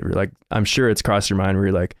as the Savior? Like, I'm sure it's crossed your mind where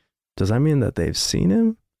you're like, does that mean that they've seen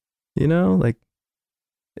him? Like,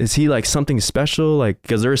 is he like something special? Like,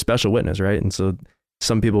 because they're a special witness, right? And so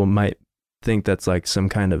some people might think that's like some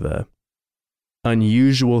kind of a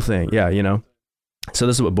unusual thing. Yeah, So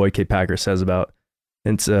this is what Boyd K. Packer says about,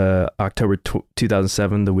 it's October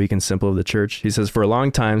 2007, the Weak and Simple of the Church. He says, for a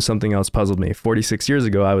long time, something else puzzled me. 46 years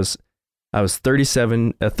ago, I was a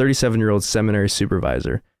 37-year-old seminary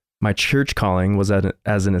supervisor. My church calling was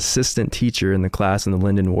as an assistant teacher in the class in the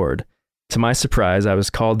Linden Ward. To my surprise, I was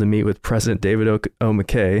called to meet with President David O.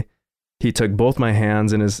 McKay. He took both my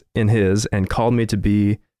hands in his and called me to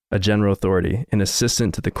be a general authority, an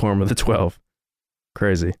assistant to the Quorum of the 12.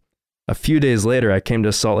 Crazy. A few days later, I came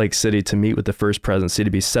to Salt Lake City to meet with the First Presidency to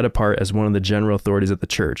be set apart as one of the general authorities at the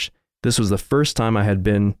church. This was the first time I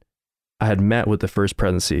had met with the First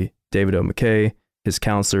Presidency, David O. McKay, his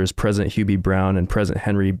counselors, President Hugh B. Brown, and President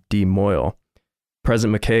Henry D. Moyle.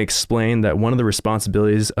 President McKay explained that one of the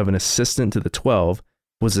responsibilities of an assistant to the 12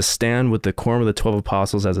 was to stand with the quorum of the 12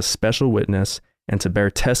 apostles as a special witness and to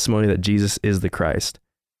bear testimony that Jesus is the Christ.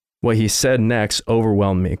 What he said next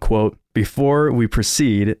overwhelmed me. Quote, "Before we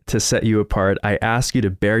proceed to set you apart, I ask you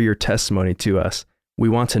to bear your testimony to us. We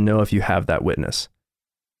want to know if you have that witness."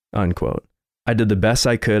 Unquote. I did the best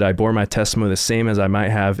I could. I bore my testimony the same as I might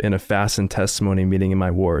have in a fastened testimony meeting in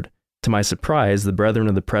my ward. To my surprise, the brethren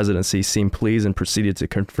of the presidency seemed pleased and proceeded to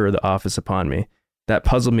confer the office upon me. That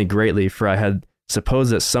puzzled me greatly, for I had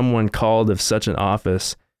supposed that someone called of such an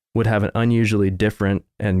office would have an unusually different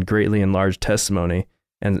and greatly enlarged testimony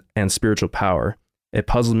and spiritual power. It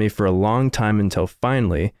puzzled me for a long time until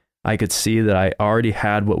finally I could see that I already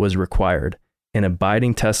had what was required, an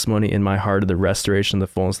abiding testimony in my heart of the restoration of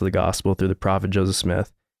the fullness of the gospel through the prophet Joseph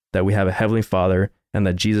Smith, that we have a heavenly Father and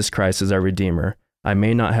that Jesus Christ is our Redeemer. I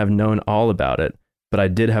may not have known all about it, but I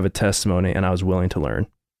did have a testimony and I was willing to learn.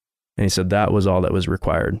 And he said that was all that was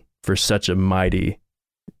required for such a mighty,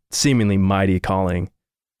 seemingly mighty calling,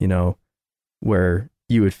 where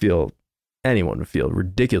anyone would feel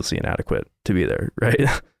ridiculously inadequate to be there,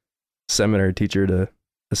 right? Seminary teacher to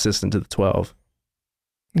assistant to the 12.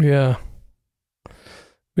 Yeah.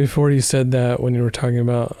 Before you said that, when you were talking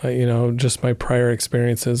about, just my prior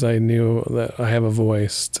experiences, I knew that I have a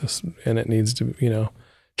voice and it needs to,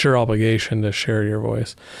 it's your obligation to share your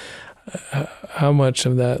voice. How much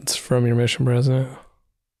of that's from your mission president?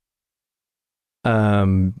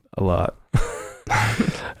 A lot.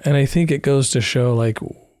 And I think it goes to show, like,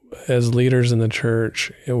 as leaders in the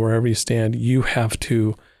church, wherever you stand, you have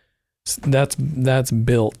to, that's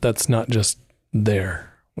built. That's not just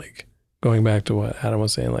there. Like, going back to what Adam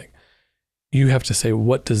was saying, like, you have to say,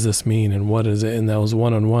 what does this mean? And what is it? And those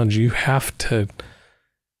one-on-ones, you have to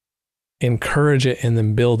encourage it and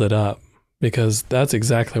then build it up, because that's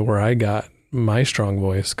exactly where I got my strong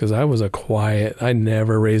voice, because I was I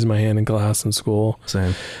never raised my hand in class in school.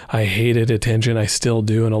 Same. I hated attention. I still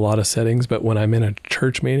do in a lot of settings, but when I'm in a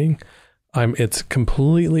church meeting, it's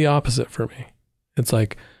completely opposite for me. It's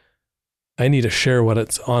like, I need to share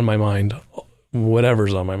what's on my mind.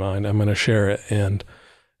 Whatever's on my mind, I'm going to share it and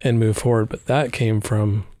move forward. But that came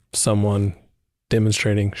from someone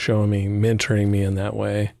demonstrating, showing me, mentoring me in that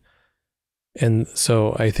way. And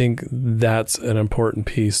so I think that's an important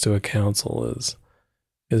piece to a council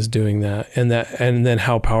is doing that. And then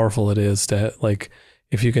how powerful it is to, like,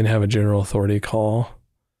 if you can have a general authority call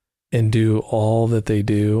and do all that they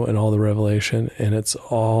do and all the revelation, and it's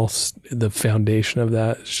all the foundation of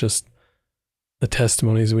that. It's just the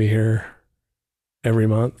testimonies we hear every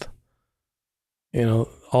month. All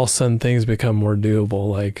of a sudden things become more doable.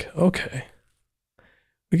 Like, okay,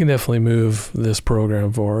 we can definitely move this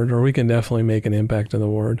program forward, or we can definitely make an impact in the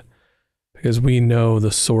ward, because we know the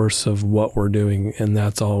source of what we're doing, and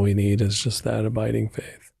that's all we need is just that abiding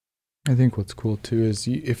faith. I think what's cool too is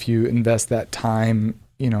if you invest that time,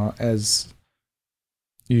 as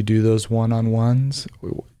you do those one-on-ones,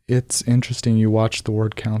 it's interesting. You watch the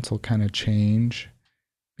ward council kind of change,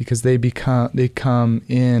 because they come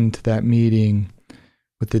into that meeting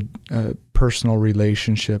with a personal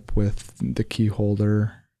relationship with the key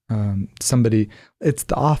holder. Somebody, it's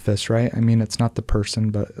the office, right? I mean, it's not the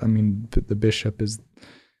person, but I mean, the bishop is,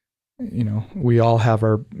 we all have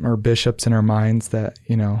our bishops in our minds that,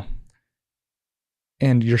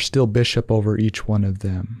 and you're still bishop over each one of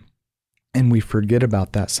them. And we forget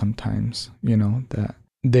about that sometimes, that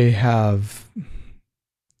they have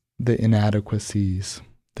the inadequacies.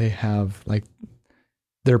 They have, like,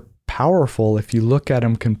 they're powerful if you look at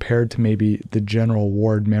them compared to maybe the general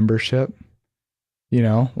ward membership.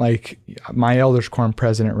 Like my elders quorum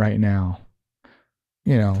president right now,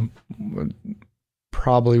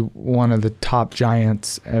 probably one of the top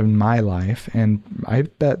giants in my life. And I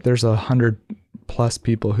bet there's 100+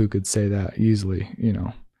 people who could say that easily,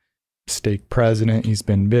 stake president, he's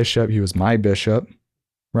been bishop, he was my bishop,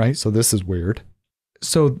 right? So this is weird.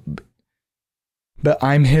 So, but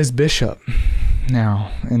I'm his bishop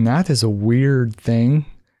now, and that is a weird thing,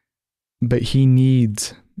 but he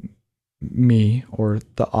needs me, or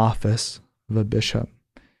the office of a bishop,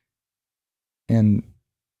 and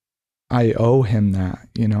I owe him that,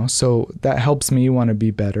 so that helps me want to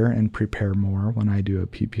be better and prepare more when I do a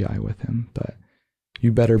PPI with him. But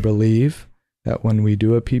you better believe that when we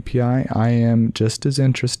do a PPI, I am just as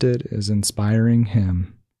interested as inspiring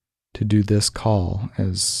him to do this call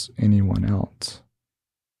as anyone else,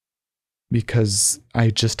 because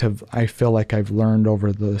I feel like I've learned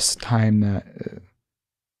over this time that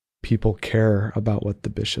people care about what the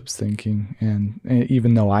bishop's thinking. And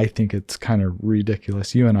even though I think it's kind of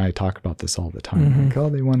ridiculous, you and I talk about this all the time. Like, oh,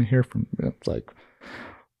 they want to hear from, it's like,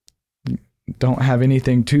 don't have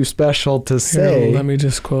anything too special to say. Here, let me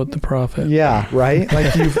just quote the prophet. Yeah, right?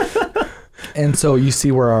 Like and so you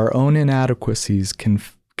see where our own inadequacies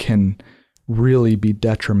can really be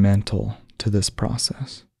detrimental to this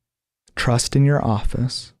process. Trust in your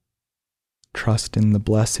office. Trust in the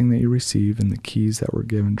blessing that you receive and the keys that were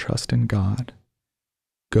given. Trust in God.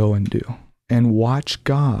 Go and do. And watch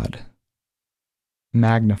God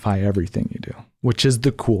magnify everything you do, which is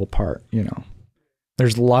the cool part, you know.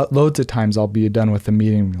 There's loads of times I'll be done with a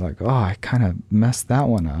meeting and be like, oh, I kind of messed that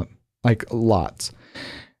one up. Like lots.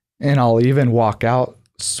 And I'll even walk out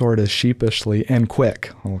sort of sheepishly and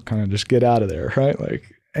quick. I'll kind of just get out of there, right?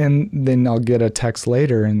 Like, and then I'll get a text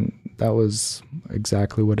later and that was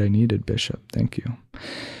exactly what I needed, Bishop. Thank you.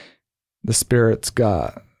 The Spirit's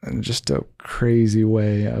got just a crazy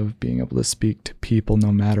way of being able to speak to people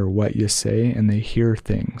no matter what you say, and they hear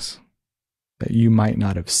things that you might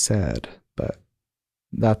not have said, but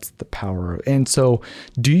that's the power. And so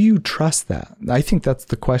do you trust that? I think that's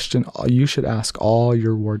the question you should ask all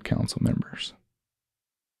your ward council members.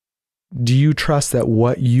 Do you trust that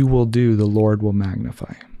what you will do, the Lord will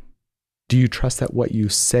magnify? Do you trust that what you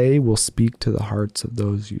say will speak to the hearts of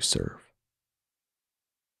those you serve?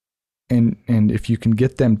 And if you can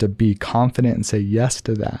get them to be confident and say yes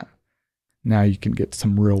to that, now you can get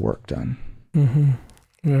some real work done.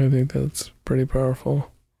 I think that's pretty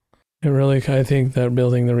powerful. It really, I think that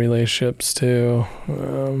building the relationships too,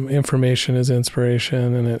 information is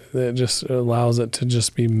inspiration, and it just allows it to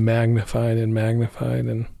just be magnified. And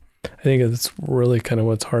I think it's really kind of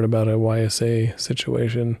what's hard about a YSA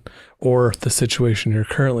situation, or the situation you're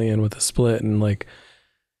currently in with a split. And like,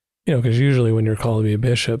 you know, because usually when you're called to be a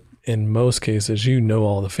bishop, in most cases, you know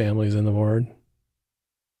all the families in the ward.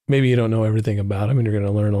 Maybe you don't know everything about them and you're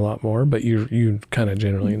going to learn a lot more, but you kind of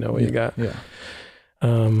generally know what you got. Yeah.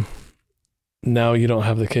 Now you don't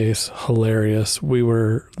have the case. Hilarious. We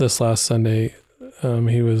were, this last Sunday,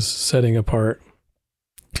 he was setting apart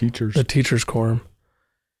the teacher's quorum.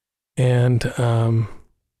 And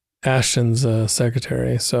Ashton's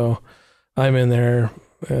secretary. So I'm in there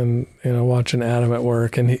and, you know, watching Adam at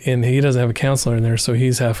work, and he doesn't have a counselor in there, so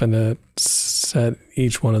he's having to set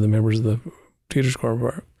each one of the members of the teacher's quorum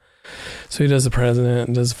apart. So he does the president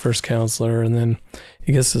and does the first counselor, and then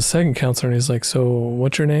he gets the second counselor, and he's like, so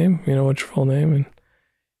what's your name? You know, what's your full name? And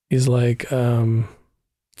he's like, Aiden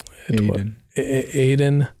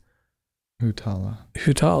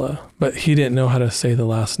Hutala. But he didn't know how to say the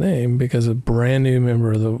last name because a brand new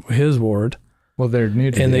member of his ward. Well, they're new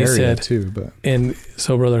to the area too, but. And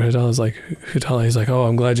so Brother Hutala's like, he's like, oh,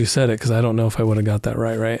 I'm glad you said it because I don't know if I would have got that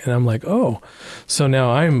right. And I'm like, oh, so now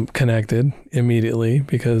I'm connected immediately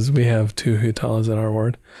because we have two Hutalas in our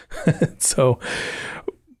ward. So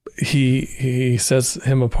he sets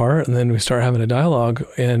him apart, and then we start having a dialogue,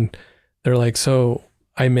 and they're like, so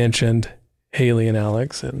I mentioned Haley and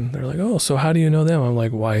Alex, and they're like, oh, so how do you know them? I'm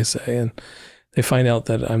like, YSA. And they find out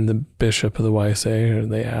that I'm the bishop of the YSA, or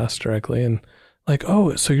they ask directly, and like,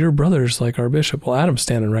 oh, so your brother's like our bishop. Well, Adam's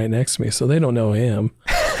standing right next to me, so they don't know him.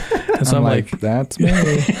 And so I'm like, that's me.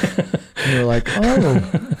 And you're like,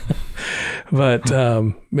 oh. But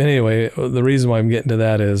anyway, the reason why I'm getting to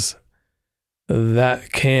that is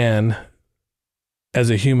that can, as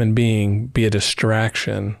a human being, be a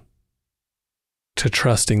distraction to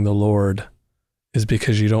trusting the Lord, is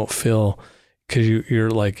because you don't feel, because you're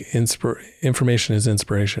like, information is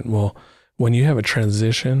inspiration. Well, when you have a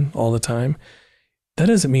transition all the time, that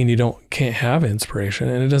doesn't mean you can't have inspiration,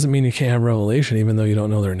 and it doesn't mean you can't have revelation even though you don't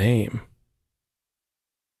know their name.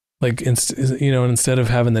 Like, instead of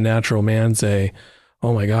having the natural man say,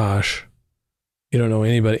 oh my gosh, you don't know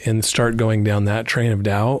anybody, and start going down that train of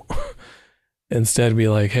doubt, instead be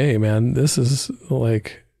like, hey man, this is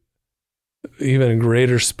like even a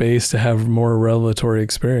greater space to have more revelatory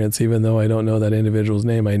experience. Even though I don't know that individual's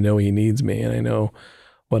name, I know he needs me, and I know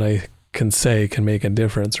what I can say can make a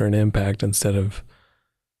difference or an impact, instead of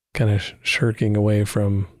kind of shirking away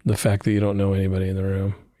from the fact that you don't know anybody in the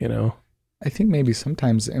room, you know? I think maybe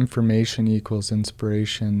sometimes information equals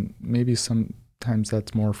inspiration. Maybe sometimes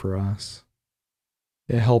that's more for us.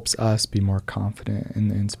 It helps us be more confident in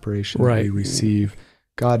the inspiration that we receive.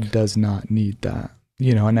 God does not need that,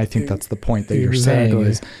 you know, and I think that's the point that you're saying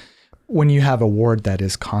is when you have a ward that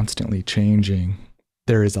is constantly changing,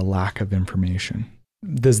 there is a lack of information.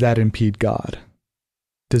 Does that impede God?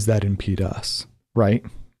 Does that impede us? Right?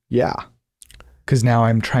 Yeah. Because now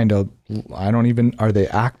I'm trying to, are they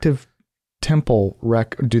active temple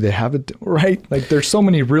do they have it right? Like there's so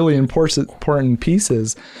many really important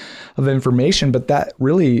pieces of information, but that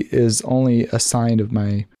really is only a sign of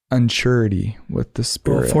my unsurety with the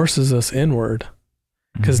Spirit. Well, it forces us inward,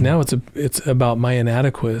 because now it's about my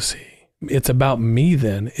inadequacy. It's about me.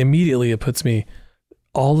 Then immediately it puts me,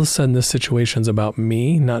 all of a sudden this situation's about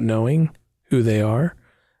me not knowing who they are,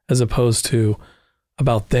 as opposed to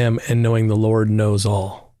about them and knowing the Lord knows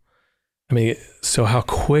all. I mean, so how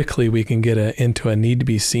quickly we can get into a need to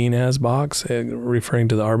be seen as box, referring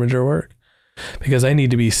to the Arbinger work, because I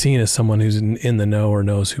need to be seen as someone who's in the know or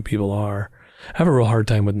knows who people are. I have a real hard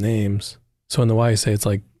time with names. So in the why I say it's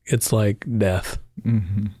like death.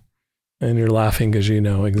 Mm-hmm. And you're laughing because you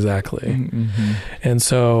know exactly. Mm-hmm. And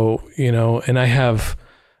so, and I have,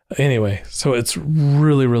 anyway, so it's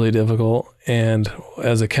really, really difficult. And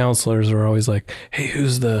as a counselors, we're always like, hey,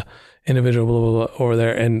 who's the individual blah, blah, blah, over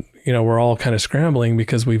there? And, we're all kind of scrambling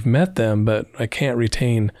because we've met them, but I can't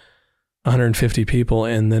retain 150 people,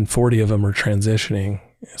 and then 40 of them are transitioning.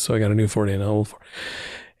 So I got a new 40 and an old 40.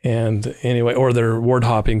 And anyway, or they're ward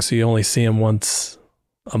hopping, so you only see them once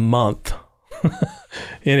a month.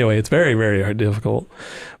 Anyway, it's very, very difficult.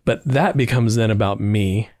 But that becomes then about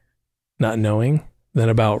me not knowing, then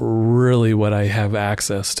about really what I have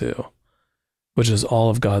access to, which is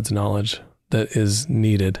all of God's knowledge that is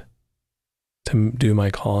needed to do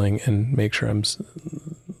my calling and make sure I'm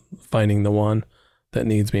finding the one that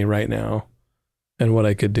needs me right now and what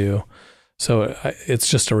I could do. So it's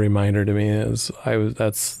just a reminder to me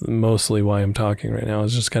that's mostly why I'm talking right now,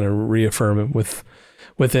 is just kind of reaffirm it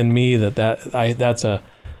within me that's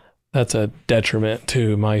a detriment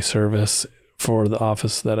to my service for the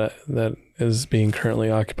office that is being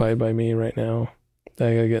currently occupied by me right now.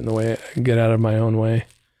 I gotta get in the way, get out of my own way.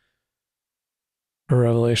 For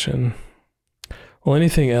revelation. Well,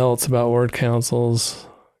 anything else about ward councils?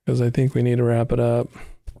 Because I think we need to wrap it up.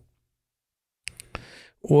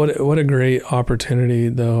 What a great opportunity,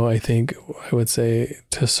 though, I think I would say,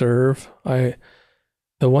 to serve. The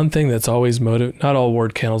one thing that's always not all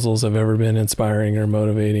ward councils have ever been inspiring or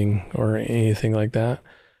motivating or anything like that,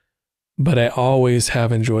 but I always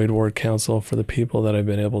have enjoyed ward council for the people that I've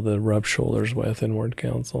been able to rub shoulders with in ward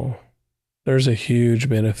council. There's a huge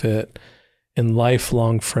benefit in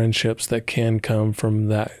lifelong friendships that can come from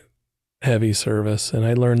that heavy service. And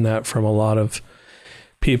I learned that from a lot of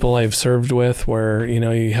people I've served with, where,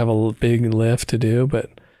 you have a big lift to do, but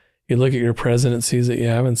you look at your presidencies that you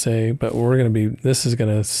have and say, but this is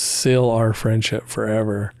going to seal our friendship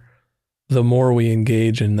forever. The more we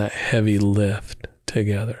engage in that heavy lift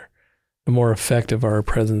together, the more effective our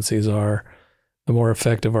presidencies are, the more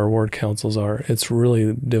effective our ward councils are. It's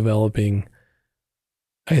really developing,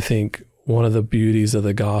 I think, one of the beauties of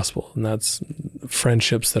the gospel, and that's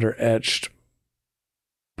friendships that are etched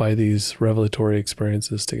by these revelatory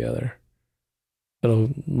experiences together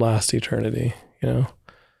that'll last eternity, So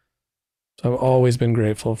I've always been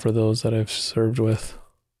grateful for those that I've served with.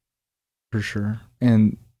 For sure.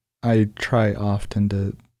 And I try often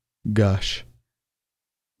to gush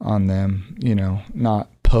on them, not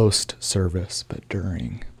post service, but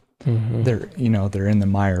during. Mm-hmm. They're in the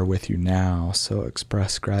mire with you now, so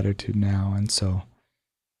express gratitude now. And so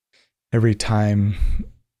every time,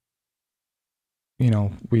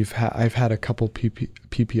 I've had a couple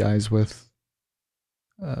PPIs with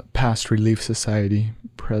Past Relief Society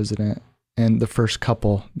president, and the first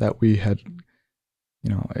couple that we had,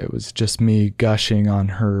 it was just me gushing on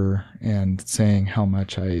her and saying how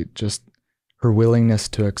much her willingness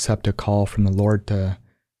to accept a call from the Lord to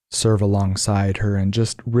serve alongside her, and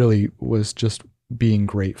just really was just being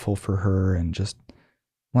grateful for her, and just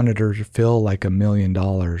wanted her to feel like $1 million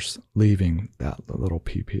leaving that little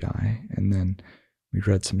PPI. And then we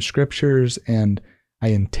read some scriptures, and I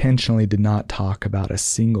intentionally did not talk about a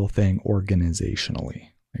single thing organizationally.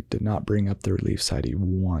 I did not bring up the Relief Society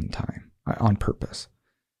one time on purpose.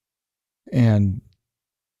 And,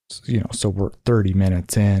 so we're 30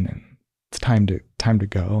 minutes in, and it's time to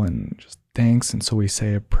go, and just thanks. And so we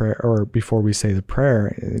say a prayer, or before we say the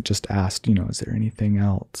prayer, it just asked, is there anything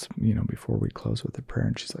else, before we close with the prayer?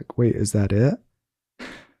 And she's like, wait, is that it?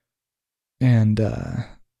 And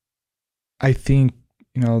I think,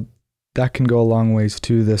 that can go a long ways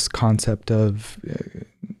to this concept of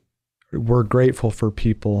we're grateful for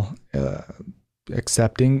people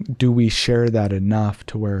accepting. Do we share that enough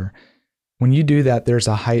to where when you do that, there's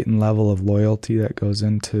a heightened level of loyalty that goes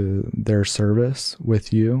into their service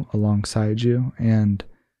with you, alongside you. And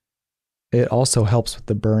it also helps with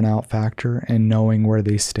the burnout factor and knowing where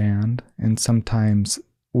they stand. And sometimes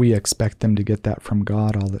we expect them to get that from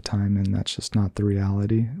God all the time, and that's just not the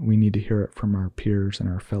reality. We need to hear it from our peers and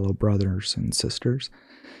our fellow brothers and sisters.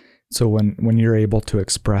 So when you're able to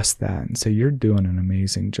express that and say, you're doing an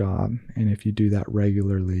amazing job, and if you do that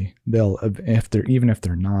regularly, even if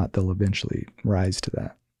they're not, they'll eventually rise to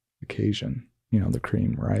that occasion. The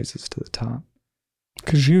cream rises to the top.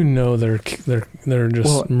 Because they're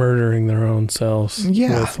just murdering their own selves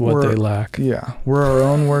with what they lack. Yeah, we're our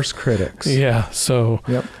own worst critics. Yeah, so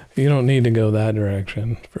you don't need to go that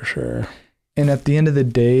direction for sure. And at the end of the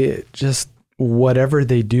day, just whatever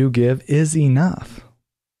they do give is enough.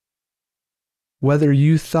 Whether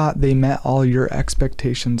you thought they met all your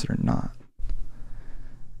expectations or not.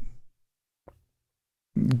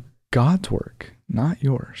 God's work, not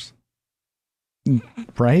yours.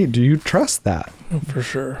 Right? Do you trust that? For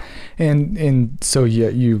sure. And so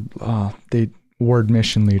the ward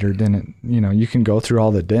mission leader didn't, you can go through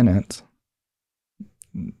all the didn'ts,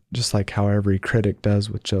 just like how every critic does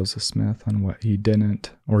with Joseph Smith on what he didn't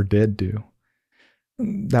or did do.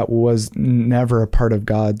 That was never a part of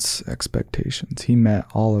God's expectations. He met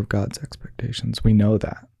all of God's expectations. We know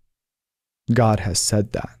that. God has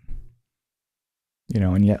said that.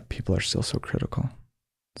 And yet people are still so critical.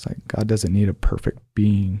 It's like God doesn't need a perfect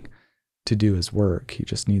being to do his work. He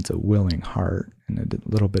just needs a willing heart, and a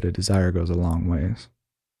little bit of desire goes a long ways.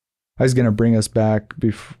 I was going to bring us back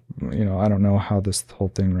before, I don't know how this whole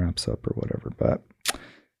thing wraps up or whatever, but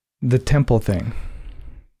the temple thing.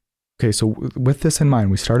 Okay, so with this in mind,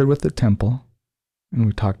 we started with the temple, and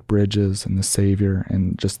we talked bridges and the Savior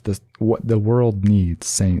and just what the world needs,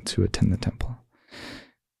 saints who attend the temple.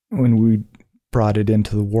 When we brought it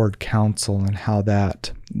into the ward council and how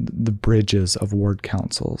the bridges of ward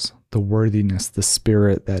councils, the worthiness, the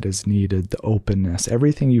spirit that is needed, the openness,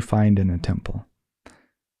 everything you find in a temple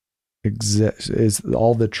is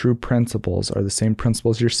all the true principles are the same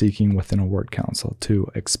principles you're seeking within a ward council to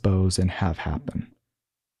expose and have happen.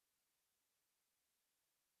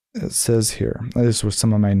 It says here, this was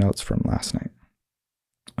some of my notes from last night.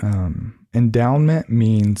 Endowment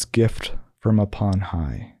means gift from upon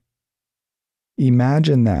high.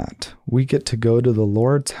 Imagine that we get to go to the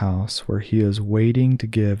Lord's house where he is waiting to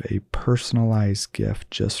give a personalized gift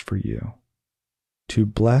just for you, to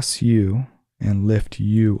bless you and lift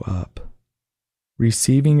you up.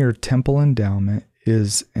 Receiving your temple endowment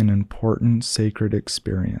is an important sacred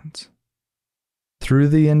experience. Through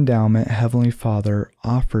the endowment, Heavenly Father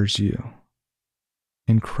offers you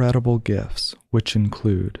incredible gifts, which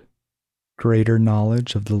include greater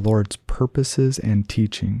knowledge of the Lord's purposes and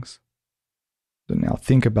teachings. So now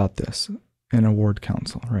think about this in a ward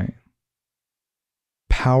council, right?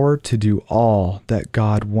 Power to do all that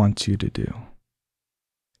God wants you to do.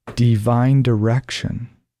 Divine direction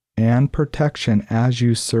and protection as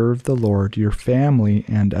you serve the Lord, your family,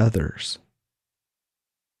 and others.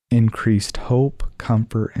 Increased hope,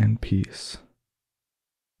 comfort, and peace.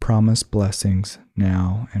 Promised blessings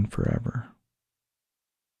now and forever.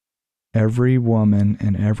 Every woman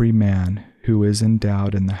and every man who is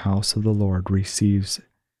endowed in the house of the Lord receives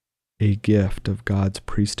a gift of God's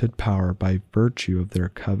priesthood power by virtue of their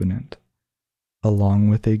covenant, along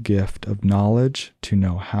with a gift of knowledge to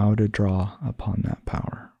know how to draw upon that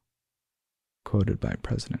power. Quoted by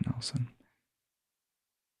President Nelson.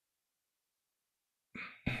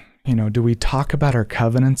 Do we talk about our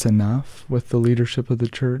covenants enough with the leadership of the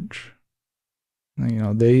church?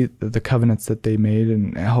 The covenants that they made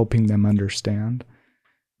and helping them understand.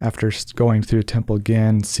 After going through temple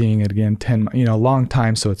again, seeing it again, a long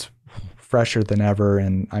time, so it's fresher than ever,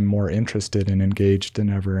 and I'm more interested and engaged than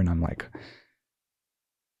ever, and I'm like,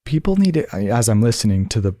 people need to, as I'm listening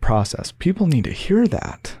to the process, people need to hear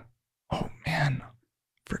that. Oh man,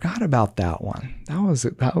 forgot about that one. That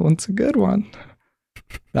one's a good one.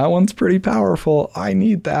 That one's pretty powerful. I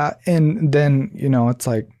need that. And then, it's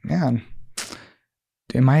like, man,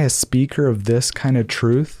 am I a speaker of this kind of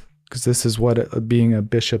truth? Because this is what being a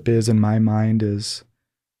bishop is in my mind, is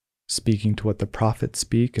speaking to what the prophets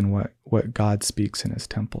speak and what God speaks in his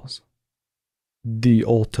temples. The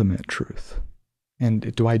ultimate truth.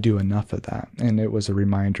 And do I do enough of that? And it was a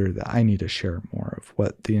reminder that I need to share more of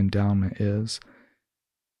what the endowment is.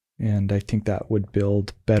 And I think that would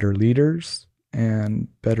build better leaders and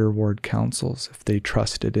better ward councils if they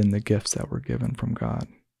trusted in the gifts that were given from God.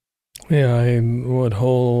 Yeah, I would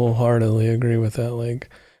wholeheartedly agree with that. Like,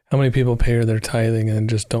 how many people pay their tithing and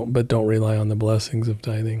don't rely on the blessings of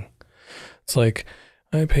tithing? It's like,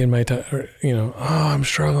 I paid my tithe, I'm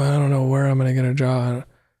struggling, I don't know where I'm going to get a job.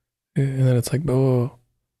 And then it's like, oh,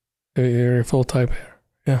 you're a full tithe payer.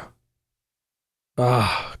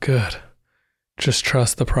 Yeah. Good. Just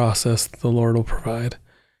trust the process. The Lord will provide.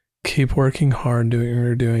 keep working hard, doing what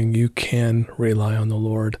you're doing. You can rely on the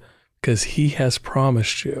Lord because He has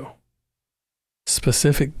promised you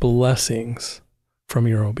specific blessings from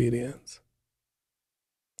your obedience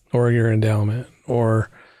or your endowment, or,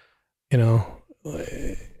 you know,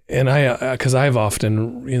 and because I've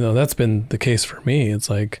often, you know, that's been the case for me. It's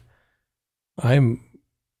like,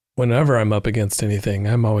 whenever I'm up against anything,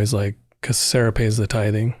 I'm always like, because Sarah pays the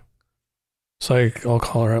tithing. So I'll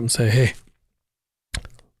call her up and say, hey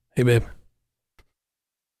babe,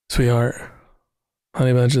 sweetheart,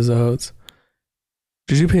 honey bunches of oats,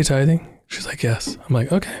 did you pay tithing? She's like, yes. I'm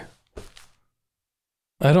like, okay.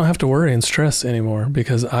 I don't have to worry and stress anymore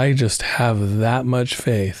because I just have that much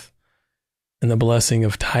faith in the blessing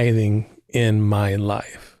of tithing in my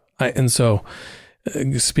life. And so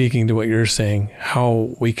speaking to what you're saying,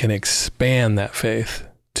 how we can expand that faith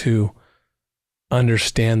to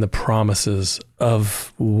understand the promises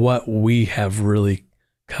of what we have really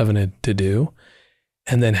covenanted to do,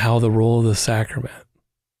 and then how the role of the sacrament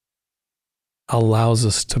allows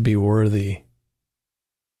us to be worthy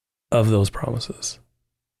of those promises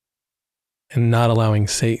and not allowing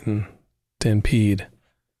Satan to impede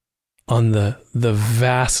on the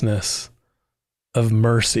vastness of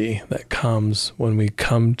mercy that comes when we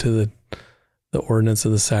come to the ordinance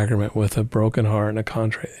of the sacrament with a broken heart and a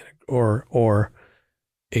contrite, or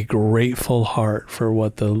a grateful heart for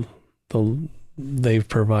what they've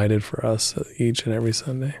provided for us each and every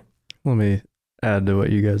Sunday. Let me add to what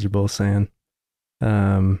you guys are both saying.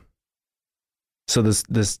 So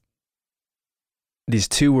these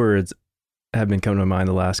two words have been coming to mind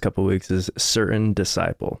the last couple of weeks, is certain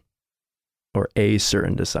disciple, or a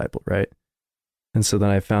certain disciple, right? And so then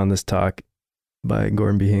I found this talk by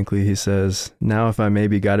Gordon B. Hinckley. He says, now if I may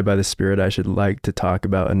be guided by the Spirit, I should like to talk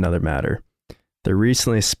about another matter. There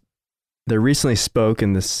recently spoke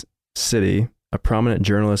in this city a prominent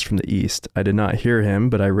journalist from the East. I did not hear him,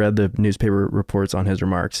 but I read the newspaper reports on his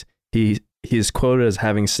remarks. He is quoted as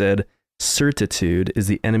having said, certitude is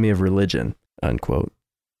the enemy of religion, unquote.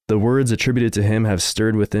 The words attributed to him have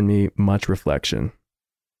stirred within me much reflection.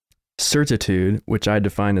 Certitude, which I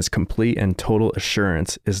define as complete and total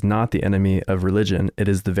assurance, is not the enemy of religion. It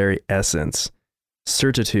is the very essence.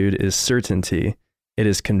 Certitude is certainty. It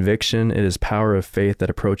is conviction. It is power of faith that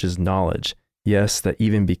approaches knowledge. Yes, that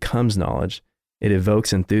even becomes knowledge. It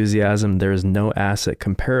evokes enthusiasm. There is no asset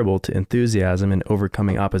comparable to enthusiasm in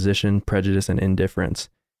overcoming opposition, prejudice, and indifference.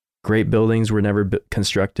 Great buildings were never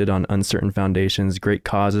constructed on uncertain foundations. Great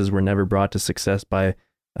causes were never brought to success by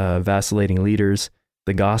vacillating leaders.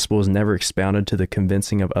 The gospel is never expounded to the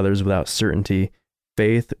convincing of others without certainty.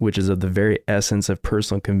 Faith, which is of the very essence of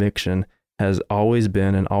personal conviction, has always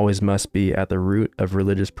been and always must be at the root of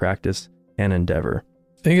religious practice and endeavor.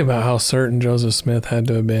 Think about how certain Joseph Smith had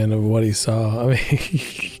to have been of what he saw. I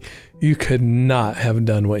mean, you could not have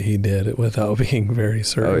done what he did without being very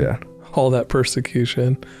certain. Oh, yeah. All that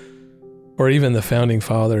persecution. Or even the founding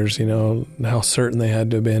fathers, you know, how certain they had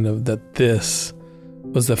to have been of that this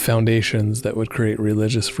was the foundations that would create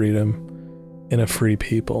religious freedom in a free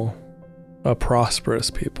people, a prosperous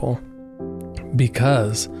people,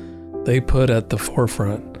 because they put at the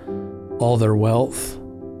forefront all their wealth,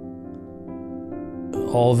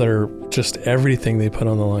 all their, just everything they put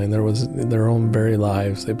on the line. There was their own very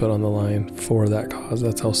lives they put on the line for that cause.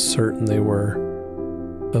 That's how certain they were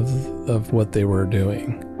of what they were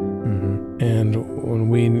doing. Mm-hmm. And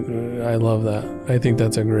I love that. I think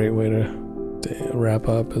that's a great way to wrap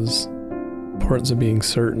up, is importance of being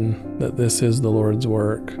certain that this is the Lord's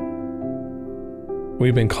work.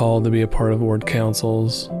 We've been called to be a part of ward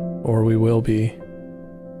councils, or we will be,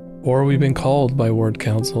 or we've been called by ward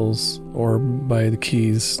councils or by the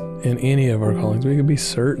keys in any of our callings. We can be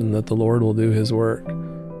certain that the Lord will do His work,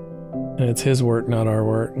 and it's His work, not our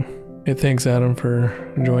work. Hey, thanks, Adam,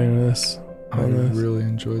 for joining us on this. I really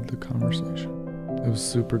enjoyed the conversation. It was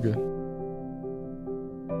super good.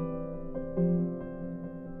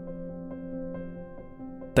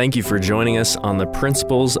 Thank you for joining us on the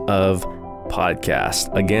Principles of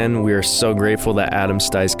Podcast. Again, we are so grateful that Adam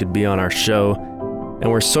Stice could be on our show, and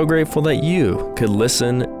we're so grateful that you could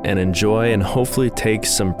listen and enjoy and hopefully take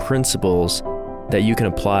some principles that you can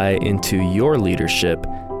apply into your leadership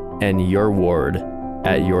and your ward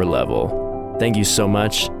at your level. Thank you so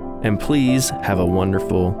much, and please have a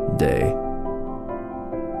wonderful day.